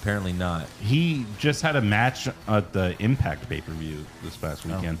done, but apparently not. He just had a match at the Impact pay-per-view this past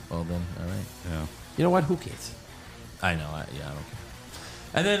weekend. Well then, all right. Yeah. You know what? Who cares? I know. I don't care.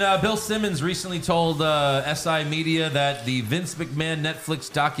 And then Bill Simmons recently told SI Media that the Vince McMahon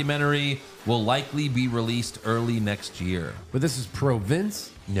Netflix documentary will likely be released early next year. But this is pro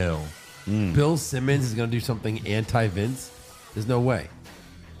Vince. No. Bill Simmons is going to do something anti Vince. There's no way.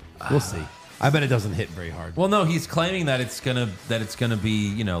 We'll see. I bet it doesn't hit very hard. Well, no, he's claiming that it's gonna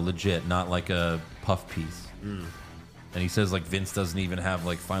be legit, not like a puff piece. And he says like Vince doesn't even have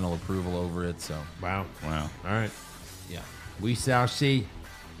like final approval over it. So Wow. Wow. All right. yeah. We shall see.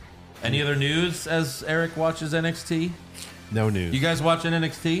 Any other news as Eric watches NXT? No news. You guys watching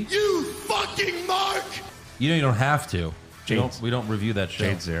NXT? You fucking mark! You don't have to. Jade's- We don't review that show.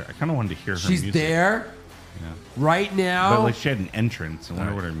 Jade's there. I kind of wanted to hear her She's music. there Yeah. right now. But like she had an entrance. I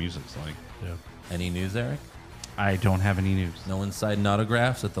wonder what her music's like. Any news, Eric? I don't have any news. No one signing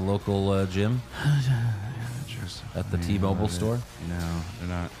autographs at the local gym? At the T-Mobile store? No, they're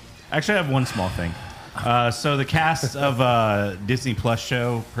not. Actually, I have one small thing. So the cast of Disney Plus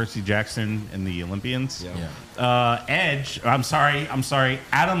show, Percy Jackson and the Olympians. Yeah. Edge. I'm sorry.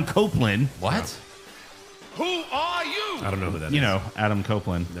 Adam Copeland. What? Who are you? I don't know who that is. You know, Adam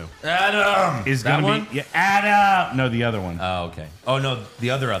Copeland. No. Adam! Is That going to one? be Adam. No, the other one. Oh, okay. Oh, no, the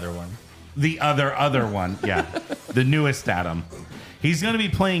other one. The other one. Yeah, the newest Adam. He's going to be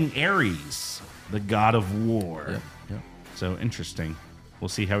playing Ares, the god of war. Yeah. So interesting. We'll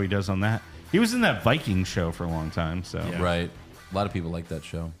see how he does on that. He was in that Viking show for a long time. So Right. A lot of people like that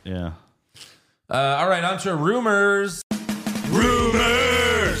show. yeah. All right, on to rumors.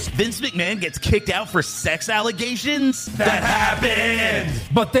 Rumors! Vince McMahon gets kicked out for sex allegations? That happened!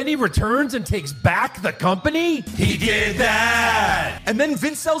 But then he returns and takes back the company? He did that! And then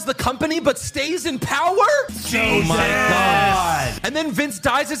Vince sells the company but stays in power? Jesus! my God. And then Vince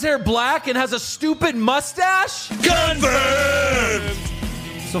dyes his hair black and has a stupid mustache? Confirmed!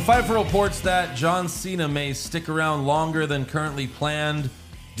 So Pfeiffer reports that John Cena may stick around longer than currently planned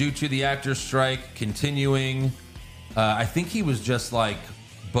due to the actor's strike continuing. I think he was just like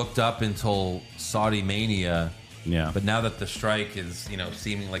booked up until Saudi Mania. Yeah. But now that the strike is,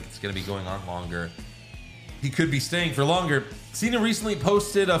 seeming like it's going to be going on longer, he could be staying for longer. Cena recently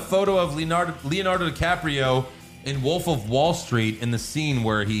posted a photo of Leonardo DiCaprio in Wolf of Wall Street in the scene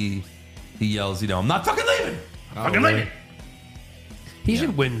where he yells, I'm not fucking leaving. Fucking leaving. He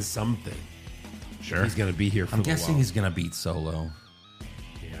should win something. Sure. He's going to be here for I'm a guessing while. he's going to beat Solo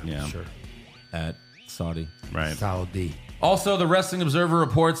Yeah. Sure. at Saudi. Right. Saudi. Also, the Wrestling Observer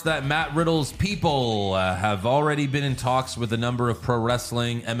reports that Matt Riddle's people have already been in talks with a number of pro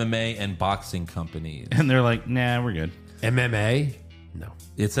wrestling, MMA, and boxing companies. And they're like, nah, we're good. MMA? No.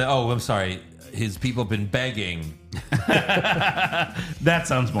 I'm sorry. His people have been begging. That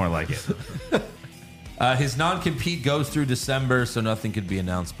sounds more like it. His non-compete goes through December, so nothing could be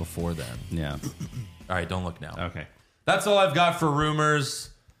announced before then. Yeah. All right, don't look now. Okay. That's all I've got for rumors.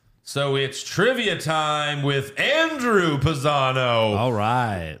 So it's trivia time with Andrew Pisano. All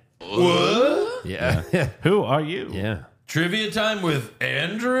right. What? Yeah. Who are you? Yeah. Trivia time with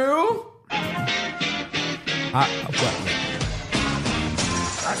Andrew?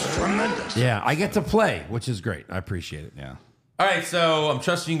 Yeah, I get to play, which is great. I appreciate it. Yeah. All right, so I'm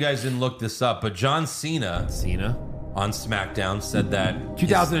trusting you guys didn't look this up, but John Cena Cena. on SmackDown said that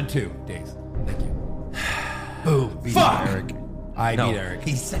 2002 days. Thank you. Boom. Beat Fuck! Eric. I No, beat Eric.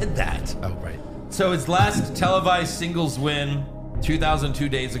 he said that. Oh, right. So his last televised singles win 2002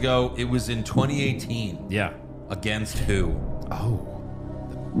 days ago, it was in 2018. Yeah. Against who? Oh.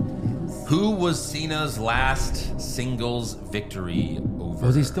 Who was Cena's last singles victory over?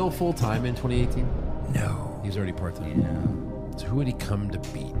 Was he still full time in 2018? No. He was already part time. Yeah. So who would he come to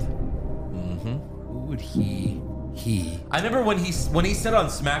beat? Mm-hmm. Who would he? I remember when he said on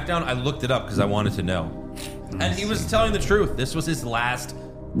SmackDown, I looked it up because I wanted to know. And he was telling the truth. This was his last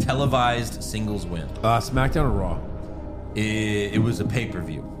televised singles win. SmackDown or Raw? It was a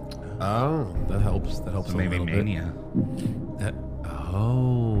pay-per-view. Oh, that helps. That helps. So a maybe little Mania. bit.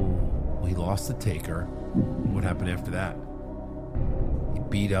 Well, he lost the Taker. What happened after that? He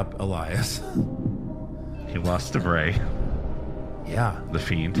beat up Elias. He lost to Bray, Yeah. the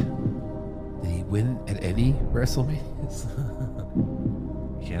Fiend. Did he win at any WrestleMania?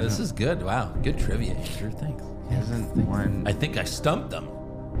 This is good. Wow, good trivia, Andrew. Thanks. He hasn't won. I think I stumped them.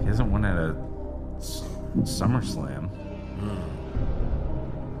 He hasn't won at a SummerSlam.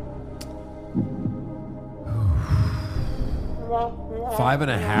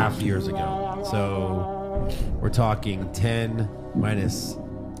 5.5 years ago. So we're talking 10 minus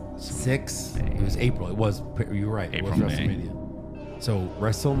 6. It was April. It was. You were right. It was April, May. WrestleMania. So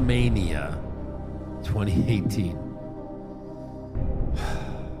WrestleMania 2018.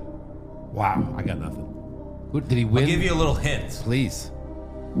 Wow, I got nothing. Who, did he win? I'll give you a little hint. Please.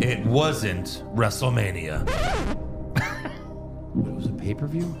 It wasn't WrestleMania. It was a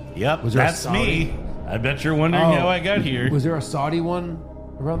pay-per-view? Yep, Was there a that's Saudi? me. I bet you're wondering Oh. how I got here. Was there a Saudi one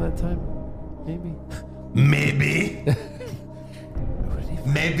around that time? Maybe. Maybe.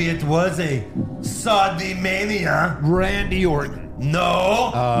 Maybe it was a Saudi Mania. Randy Orton.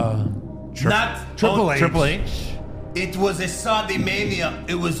 No. Not Triple H. Triple H. It was a Saudi Mania.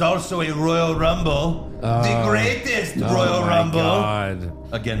 It was also a Royal Rumble. The greatest Royal my Rumble. God.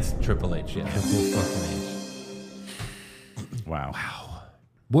 Against Triple H, yeah. Triple fucking H. Wow.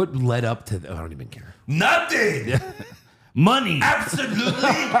 What led up to that? I don't even care. Nothing. Money. Absolutely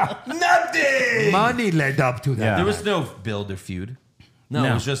nothing. Money led up to that. Yeah. There was no build or feud. No,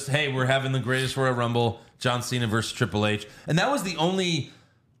 it was just, hey, we're having the greatest Royal Rumble, John Cena versus Triple H. And that was the only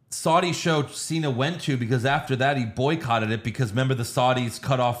Saudi show Cena went to, because after that he boycotted it because remember the Saudis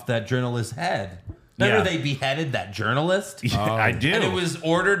cut off that journalist's head. Remember they beheaded that journalist? I do. And it was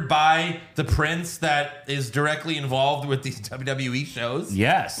ordered by the prince that is directly involved with these WWE shows.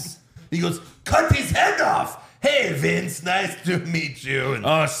 Yes. He goes, cut his head off. Hey, Vince, nice to meet you. And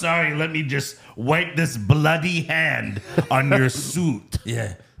Oh, sorry. Let me just wipe this bloody hand on your suit.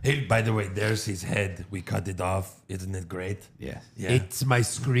 yeah. Hey, by the way, there's his head. We cut it off. Isn't it great? Yes. Yeah. It's my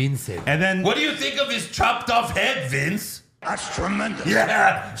screensaver. And then What do you think of his chopped off head, Vince? That's tremendous.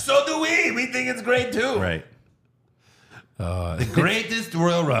 Yeah, so do we. We think it's great too. right. The greatest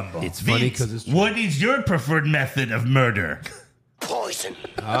Royal Rumble. It's funny Vince, because it's what is your preferred method of murder? Poison.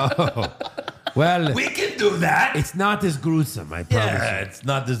 well, we can do that. it's not as gruesome. I promise. Yeah, it's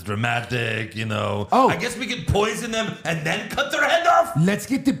not this dramatic, you know. Oh. I guess we could poison them and then cut their head off. Let's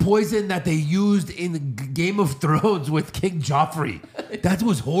get the poison that they used in the Game of Thrones with King Joffrey. That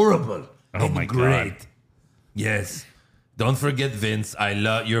was horrible. Oh and my great. God. Yes. Don't forget, Vince. I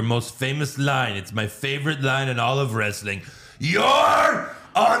love your most famous line. It's my favorite line in all of wrestling. You're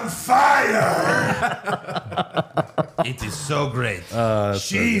on fire. It is so great.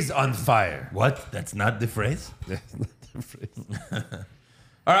 She's on fire. What? That's not the phrase?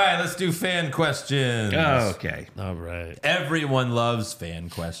 All right, let's do fan questions. Okay. All right. Everyone loves fan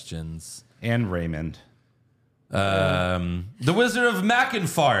questions. And Raymond. The Wizard of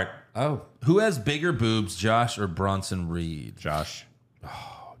Mackinfart. Oh, Who has bigger boobs, Josh or Bronson Reed? Josh.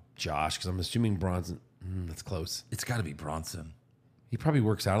 Josh, because I'm assuming Bronson. That's close. It's got to be Bronson. He probably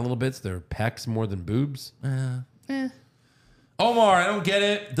works out a little bit, so they're pecs more than boobs. Omar, I don't get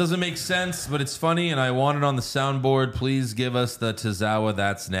it. Doesn't make sense, but it's funny, and I want it on the soundboard. Please give us the Tozawa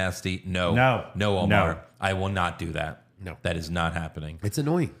That's Nasty. No, Omar. No. I will not do that. No. That is not happening. It's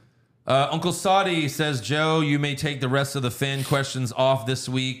annoying. Uncle Saudi says, Joe, you may take the rest of the fan questions off this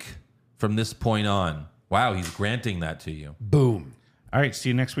week from this point on. Wow, he's granting that to you. Boom. All right. See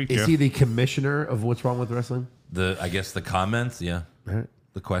you next week, Is Joe. he the commissioner of What's Wrong with Wrestling? I guess the comments, yeah. All right.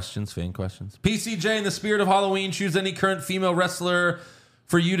 The questions, fan questions. PCJ, in the spirit of Halloween, choose any current female wrestler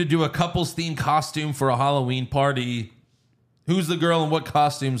for you to do a couples themed costume for a Halloween party. Who's the girl and what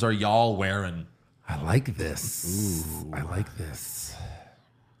costumes are y'all wearing? I like this. Ooh. I like this.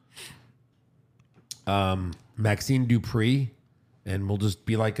 Maxine Dupree, and we'll just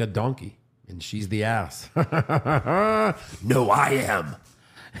be like a donkey, and she's the ass. No, I am.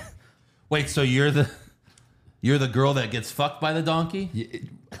 Wait, so you're the girl that gets fucked by the donkey?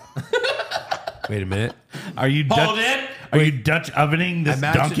 Wait a minute. Are you Hold Dutch, it! Are you Dutch ovening this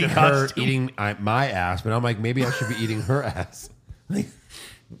donkey Imagine her costume? eating my ass, but I'm like, maybe I should be eating her ass.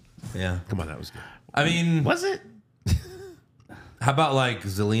 Yeah. Come on, that was good. I mean, Was it? how about like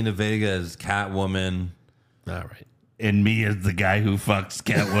Zelina Vega as Catwoman? All right. And me as the guy who fucks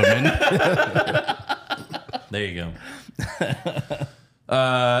Catwoman. There you go.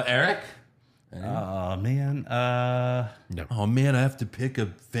 Eric? Oh man. Oh man, I have to pick a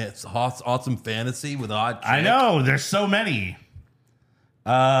awesome fantasy with a hot chick. I know. There's so many.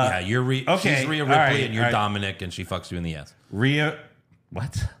 Yeah, you're okay, she's Rhea all Ripley right, and you're all right. Dominic and she fucks you in the ass.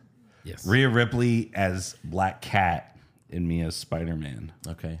 What? Yes. Rhea Ripley as Black Cat and me as Spider-Man.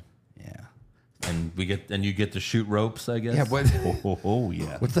 Okay. Yeah. and you get to shoot ropes, I guess. Yeah, what,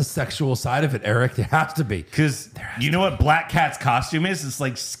 Yeah. what's the sexual side of it, Eric? There has to be. Because you know what Black Cat's costume is? It's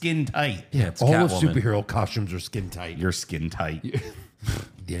like skin tight. Yeah, it's all of Catwoman. superhero costumes are skin tight. You're skin tight.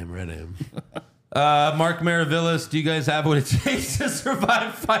 Damn right I am. Mark Maravillas, do you guys have what it takes to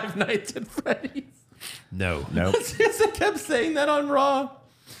survive 5 Nights at Freddy's? No. Nope. I kept saying that on Raw.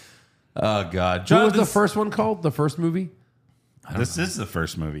 Oh God, What was the first one called? The first movie? This is the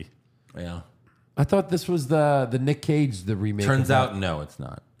first movie. Yeah. I thought this was the Nick Cage, the remake. Turns of that. out, no, it's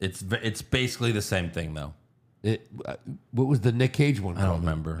not. It's basically the same thing though. What was the Nick Cage one? I don't called?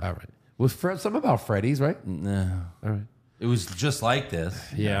 remember. All right. Was something about Freddy's, right? No, All right. it was just like this.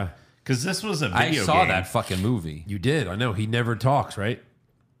 Yeah. Because this was a I video saw game. that fucking movie. You did. I know. He never talks, right?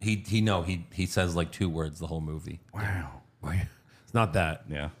 He says like 2 words the whole movie. Wow. It's not that.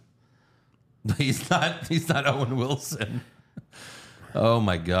 Yeah. He's not Owen Wilson. Oh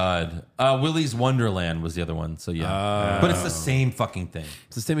my God. Willy's Wonderland was the other one. So yeah, but it's the same fucking thing.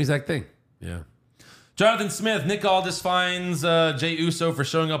 It's the same exact thing. Yeah. Jonathan Smith, Nick Aldis finds Jey Uso for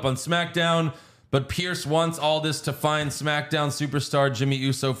showing up on SmackDown, but Pierce wants Aldis to find SmackDown superstar Jimmy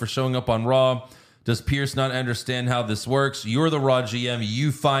Uso for showing up on Raw. Does Pierce not understand how this works? You're the Raw GM.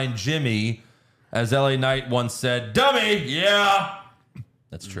 You find Jimmy. As LA Knight once said, dummy, yeah.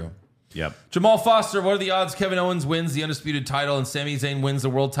 That's true. Yep. Jamal Foster, what are the odds Kevin Owens wins the Undisputed title and Sami Zayn wins the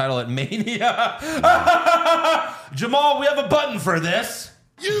world title at Mania? Jamal, we have a button for this.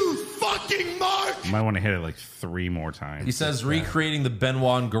 You fucking mark! You might want to hit it like 3 more times. He says recreating the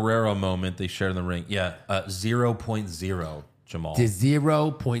Benoit and Guerrero moment they shared in the ring. Yeah, 0.0, Jamal. To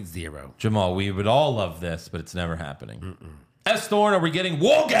 0.0. Jamal, we would all love this, but it's never happening. S. Thorne, are we getting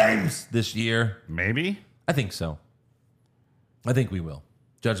War Games this year? Maybe? I think so. I think we will.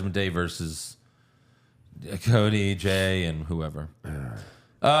 Judgment Day versus Cody, Jay, and whoever.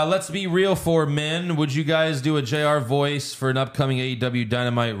 Let's be real for men. Would you guys do a JR voice for an upcoming AEW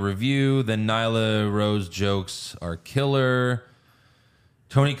Dynamite review? Then Nyla Rose jokes are killer.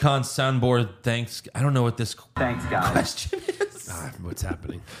 Tony Khan's soundboard, thanks. I don't know what this question is. What's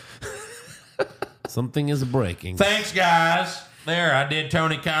happening? Something is breaking. Thanks, guys. There, I did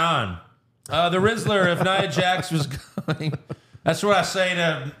Tony Khan. The Rizzler, if Nia Jax was going... That's what I say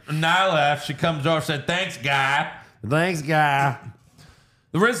to Nyla if she comes over and said, thanks, guy. Thanks, guy.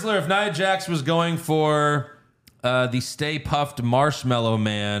 The Rizzler, if Nia Jax was going for the Stay Puffed Marshmallow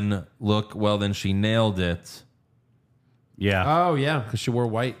Man look, well, then she nailed it. Yeah. Oh, yeah, because she wore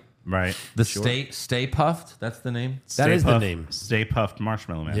white. Right. The Stay Puffed, that's the name? That is the name. Stay Puffed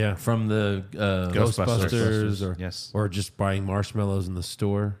Marshmallow Man. Yeah. From the Ghostbusters or, Yes. or just buying marshmallows in the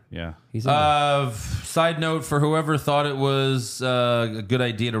store. Yeah. He's in there. Side note, for whoever thought it was a good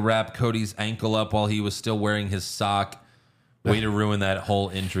idea to wrap Cody's ankle up while he was still wearing his sock, way to ruin that whole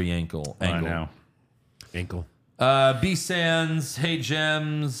injury angle. I know. Ankle. B Sands, hey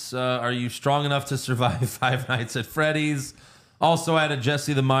Gems, are you strong enough to survive 5 Nights at Freddy's? Also, I had a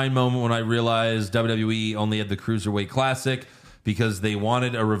Jesse the Mind moment when I realized WWE only had the Cruiserweight Classic because they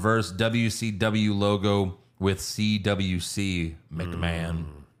wanted a reverse WCW logo with CWC McMahon.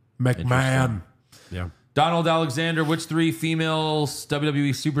 McMahon. Yeah. Donald Alexander, which 3 female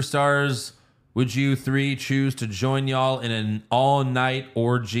WWE superstars would you 3 choose to join y'all in an all-night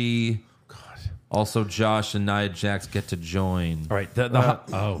orgy? God. Also, Josh and Nia Jax get to join. All right.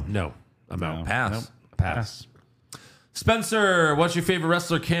 Oh, no. I'm out. Pass. Nope. Pass. Spencer, what's your favorite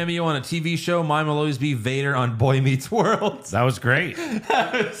wrestler cameo on a TV show? Mine will always be Vader on Boy Meets World. That was great.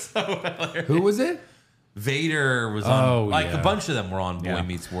 That was so hilarious. Who was it? Vader was on, a yeah. bunch of them were on Boy Yeah.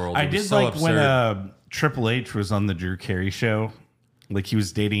 Meets World. I It was did so like absurd. when Triple H was on the Drew Carey show. Like he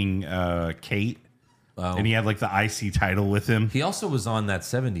was dating Kate. And he had like the IC title with him. He also was on that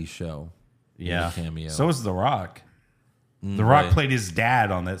 70s show. Yeah. a cameo. So was The Rock. The Rock right. played his dad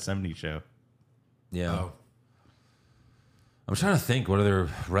on that 70s show. Yeah. Oh. I'm trying to think what other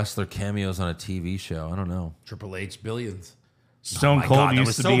wrestler cameos on a TV show. I don't know. Triple H Billions. Stone my Cold God, that used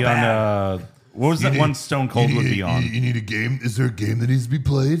was to so be bad. on what was that one Stone Cold would be on? You need a game? Is there a game that needs to be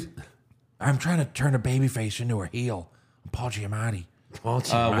played? I'm trying to turn a babyface into a heel. I'm Paul Giamatti.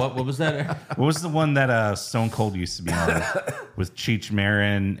 What was that? What was the one that Stone Cold used to be on with Cheech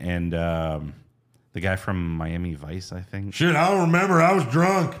Marin and the guy from Miami Vice, I think? Shit, I don't remember. I was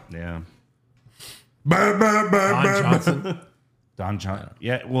drunk. Yeah. Don Johnson. Don Johnson.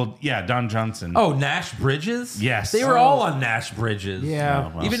 Yeah, well, yeah, Don Johnson. Oh, Nash Bridges? Yes. They were all on Nash Bridges. Yeah.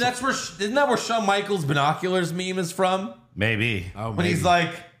 well. Even isn't that where Shawn Michaels' binoculars meme is from? Maybe. Oh, When he's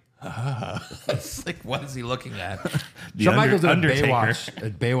like, It's like, what is he looking at? Shawn Michaels did a Undertaker.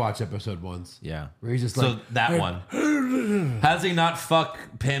 Baywatch episode once. Yeah. Where he's just So like, that one. How's he not fuck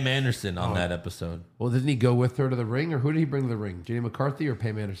Pam Anderson on that episode? well, didn't he go with her to the ring, or who did he bring to the ring? Jenny McCarthy or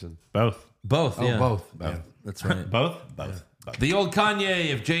Pam Anderson? Both. Both, Oh, yeah. both. Yeah, that's right. Both. The old Kanye,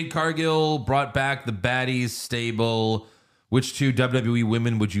 if Jade Cargill brought back the Baddies stable, which two WWE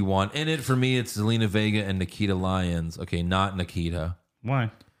women would you want in it? For me, it's Zelina Vega and Nikita Lyons. Okay, not Nikita.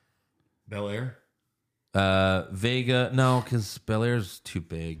 Why? Belair. Vega, no, because Belair's too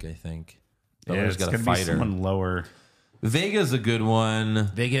big, I think. Belair's got a Be fighter. someone lower. Vega's a good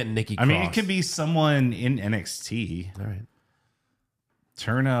one. They get Nikki I Cross. mean, it could be someone in NXT. All right.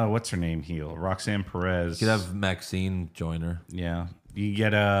 Turn what's her name heel? Roxanne Perez. You could have Maxine join her. Yeah. You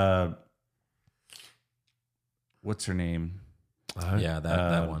get what's her name? Yeah,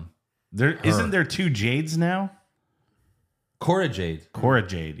 that one. Isn't there two Jades now? Cora Jade. Cora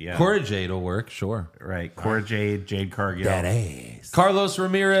Jade, yeah. Cora Jade will work, sure. Right. Cora Jade, Jade Cargill. Carlos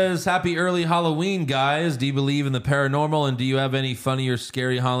Ramirez, happy early Halloween, guys. Do you believe in the paranormal, and do you have any funny or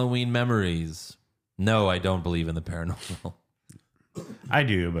scary Halloween memories? No, I don't believe in the paranormal. I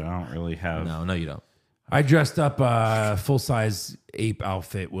do, but I don't really have. No, you don't. I dressed up a full-size ape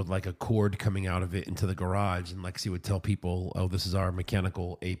outfit with like a cord coming out of it into the garage, and Lexi would tell people, "Oh, this is our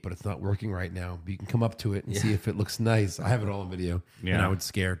mechanical ape, but it's not working right now. But you can come up to it and see if it looks nice." I have it all on video, Yeah. and I would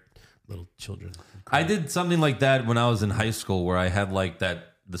scare little children. I did something like that when I was in high school, where I had like the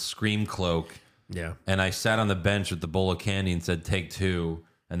scream cloak, Yeah, and I sat on the bench with the bowl of candy and said, "Take two."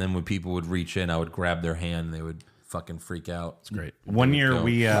 And then when people would reach in, I would grab their hand and they would fucking freak out. It's great. One year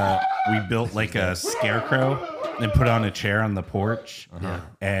we built like a scarecrow and put on a chair on the porch.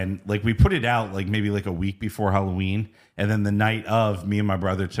 And like we put it out like maybe like a week before Halloween. And then the night of, me and my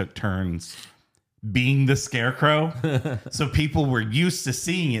brother took turns being the scarecrow. So people were used to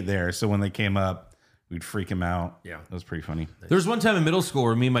seeing it there. So when they came up, we'd freak them out. Yeah. That was pretty funny. There was one time in middle school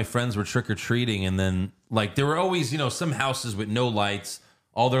where me and my friends were trick-or-treating, and then like there were always, some houses with no lights,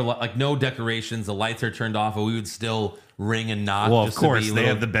 all their like no decorations, the lights are turned off, but we would still ring and knock. Well, of just course, to be they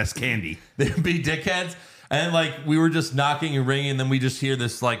have the best candy. they'd be dickheads. And like we were just knocking and ringing, and then we just hear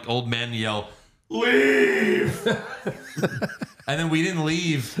this like old man yell, "Leave!" And then we didn't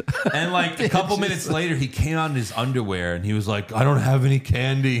leave. And like a couple minutes later, he came out in his underwear and he was like, "I don't have any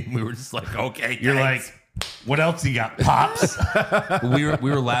candy." And we were just like, "Okay." You're thanks." like, what else you got? Pops? we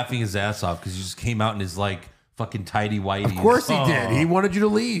were laughing his ass off because he just came out in his like fucking tidy whities. Of course he did. He wanted you to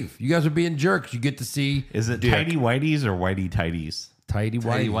leave. You guys are being jerks. You get to see Is it tidy whiteys or whitey tighties? tidy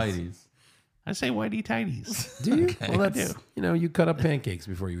Tidy whities. whities. I say whitey tighties. Do you? Well, that's you cut up pancakes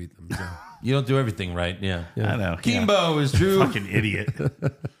before you eat them. So. You don't do everything right, yeah. I know. Kimbo is Drew. Fucking idiot.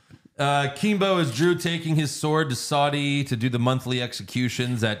 Kimbo is Drew taking his sword to Saudi to do the monthly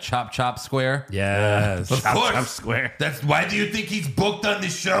executions at Chop Chop Square. Yes. Of Chop course. Chop Square. That's why do you think he's booked on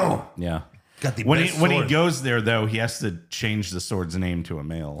this show? Yeah. Got the When best he sword. goes there, though, he has to change the sword's name to a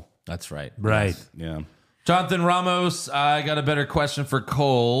male. That's right. Right. Yeah. Jonathan Ramos, I got a better question for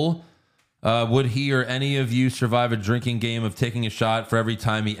Cole. Would he or any of you survive a drinking game of taking a shot for every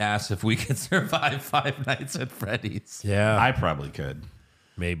time he asks if we can survive 5 nights at Freddy's? Yeah. I probably could.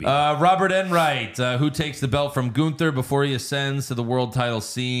 Maybe. Robert Enright, who takes the belt from Gunther before he ascends to the world title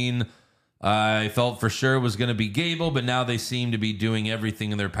scene. I felt for sure it was going to be Gable, but now they seem to be doing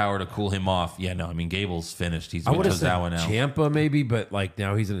everything in their power to cool him off. Yeah, no, I mean, Gable's finished. He's I with would have said Tozawa now. Ciampa maybe, but like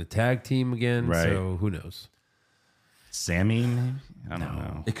now he's in a tag team again. Right. So who knows? Sammy, maybe? I don't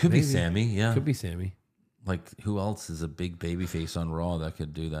know. It could be Maybe. Sammy, yeah. Could be Sammy. Like, who else is a big babyface on Raw that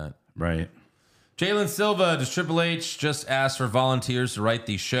could do that? Right. Jalen Silva, does Triple H just ask for volunteers to write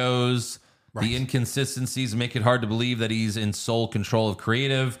these shows? Right. The inconsistencies make it hard to believe that he's in sole control of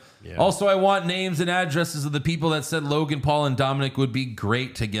creative. Yeah. Also, I want names and addresses of the people that said Logan Paul and Dominic would be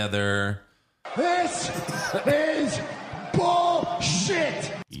great together. This is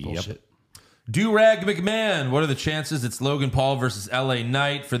bullshit. Bullshit. Durag McMahon, what are the chances it's Logan Paul versus LA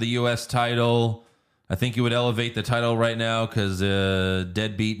Knight for the U.S. title? I think it would elevate the title right now because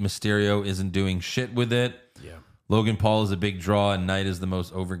deadbeat Mysterio isn't doing shit with it. Yeah. Logan Paul is a big draw, and Knight is the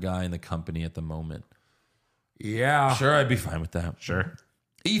most over guy in the company at the moment. Yeah. Sure, I'd be fine with that. Sure.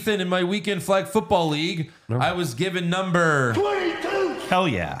 Ethan, in my weekend flag football league, I was given number 22. Hell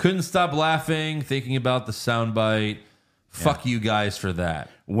yeah. Couldn't stop laughing, thinking about the soundbite. Fuck you guys for that.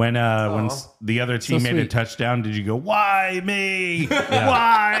 When the other team made a sweet. touchdown, did you go, why me?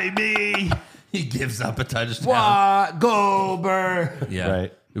 Why me? He gives up a touchdown. What? Goldberg. Yeah.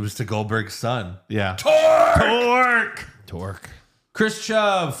 Right. It was to Goldberg's son. Yeah. Torque. Torque. Chris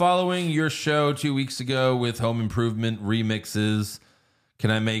Chubb, following your show 2 weeks ago with Home Improvement remixes,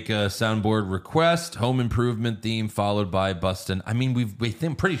 Can I make a soundboard request? Home Improvement theme followed by Bustin'. I mean,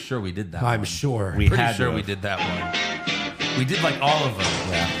 I'm pretty sure we did that. I'm one. sure. We Pretty had sure to. we did that one. We did like all of them.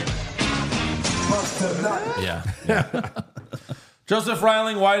 Yeah. Joseph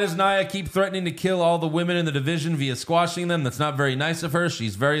Reiling, why does Nia keep threatening to kill all the women in the division via squashing them? That's not very nice of her.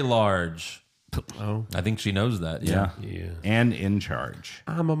 She's very large. Oh, I think she knows that. Yeah. And in charge.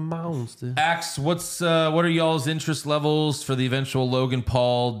 I'm a monster. Axe, what are y'all's interest levels for the eventual Logan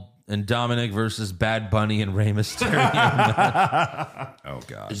Paul and Dominic versus Bad Bunny and Rey Mysterio? Oh,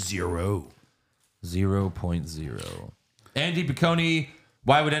 God. 0. 0.0. Andy Piccone,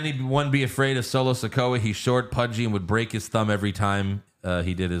 why would anyone be afraid of Solo Sikoa? He's short, pudgy, and would break his thumb every time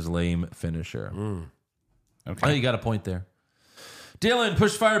he did his lame finisher. Okay. Oh, you got a point there. Dylan,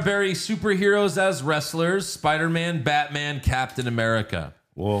 Pushfire Barry, superheroes as wrestlers, Spider-Man, Batman, Captain America.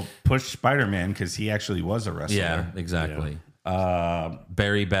 Well, push Spider-Man because he actually was a wrestler. Yeah, exactly.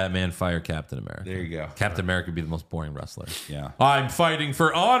 Barry, Batman, fire Captain America. There you go. Captain America would be the most boring wrestler. Yeah. I'm fighting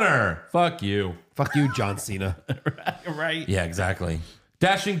for honor. Fuck you. Fuck you, John Cena. Right. Yeah, exactly.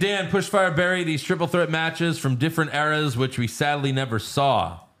 Dashing Dan, Pushfire Barry, these triple threat matches from different eras, which we sadly never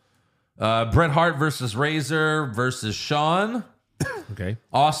saw. Bret Hart versus Razor versus Shawn. Okay.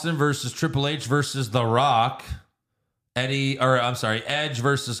 Austin versus Triple H versus The Rock. Edge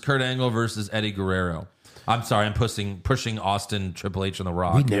versus Kurt Angle versus Eddie Guerrero. I'm sorry, I'm pushing Austin, Triple H, and The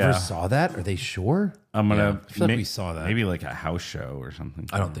Rock. We never saw that? Are they sure? I'm going to... I feel like we saw that. Maybe like a house show or something.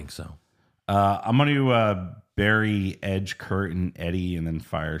 I don't think so. I'm going to bury Edge, Kurt, and Eddie, and then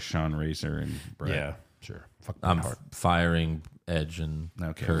fire Sean, Razor, and Bret. Yeah, sure. Fuck I'm firing Edge and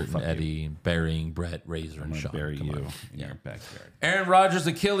Okay, Kurt well, and fuck Eddie, and burying Brett, Razor, I'm and going to Shawn. bury Come you on. in your backyard. Aaron Rodgers,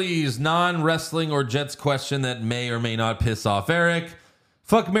 Achilles, non-wrestling or Jets question that may or may not piss off Eric.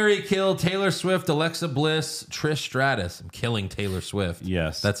 Fuck, marry, kill, Taylor Swift, Alexa Bliss, Trish Stratus. I'm killing Taylor Swift.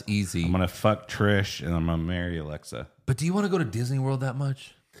 Yes. That's easy. I'm going to fuck Trish, and I'm going to marry Alexa. But do you want to go to Disney World that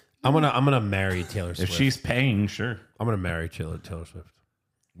much? I'm gonna marry Taylor Swift. If she's paying, sure. I'm gonna marry Taylor Swift.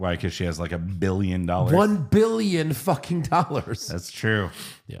 Why? Because she has like $1 billion. $1 billion fucking dollars. That's true.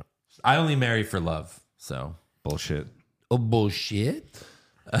 Yeah. I only marry for love, so. Bullshit. Oh, bullshit.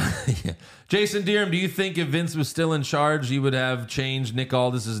 Yeah. Jason Deerham, do you think if Vince was still in charge, he would have changed Nick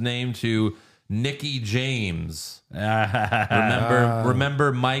Aldis's name to Nicky James?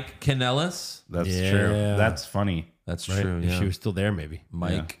 Remember Mike Kanellis? That's Yeah. true. That's funny. That's Right? true. If Yeah. she was still there, maybe.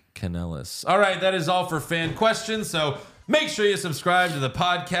 Mike Kanellis. All right, that is all for fan questions. So make sure you subscribe to the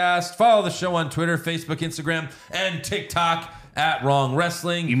podcast. Follow the show on Twitter, Facebook, Instagram, and TikTok at Wrong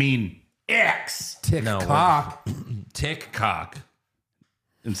Wrestling. You mean X? Tick-cock. TikTok.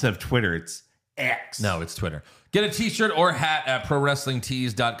 Instead of Twitter, it's X. No, it's Twitter. Get a t-shirt or hat at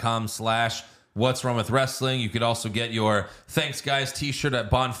prowrestlingtees.com/What's Wrong with Wrestling. You could also get your Thanks Guys t-shirt at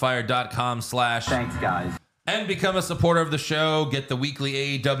bonfire.com/Thanks Guys. And become a supporter of the show. Get the weekly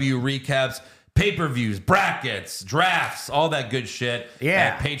AEW recaps, pay-per-views, brackets, drafts, all that good shit. Yeah.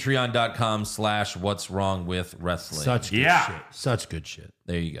 At patreon.com/What's Wrong with Wrestling. Such good shit. Such good shit.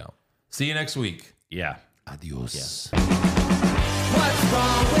 There you go. See you next week. Yeah. Adios. What's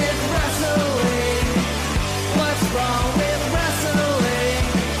wrong with wrestling?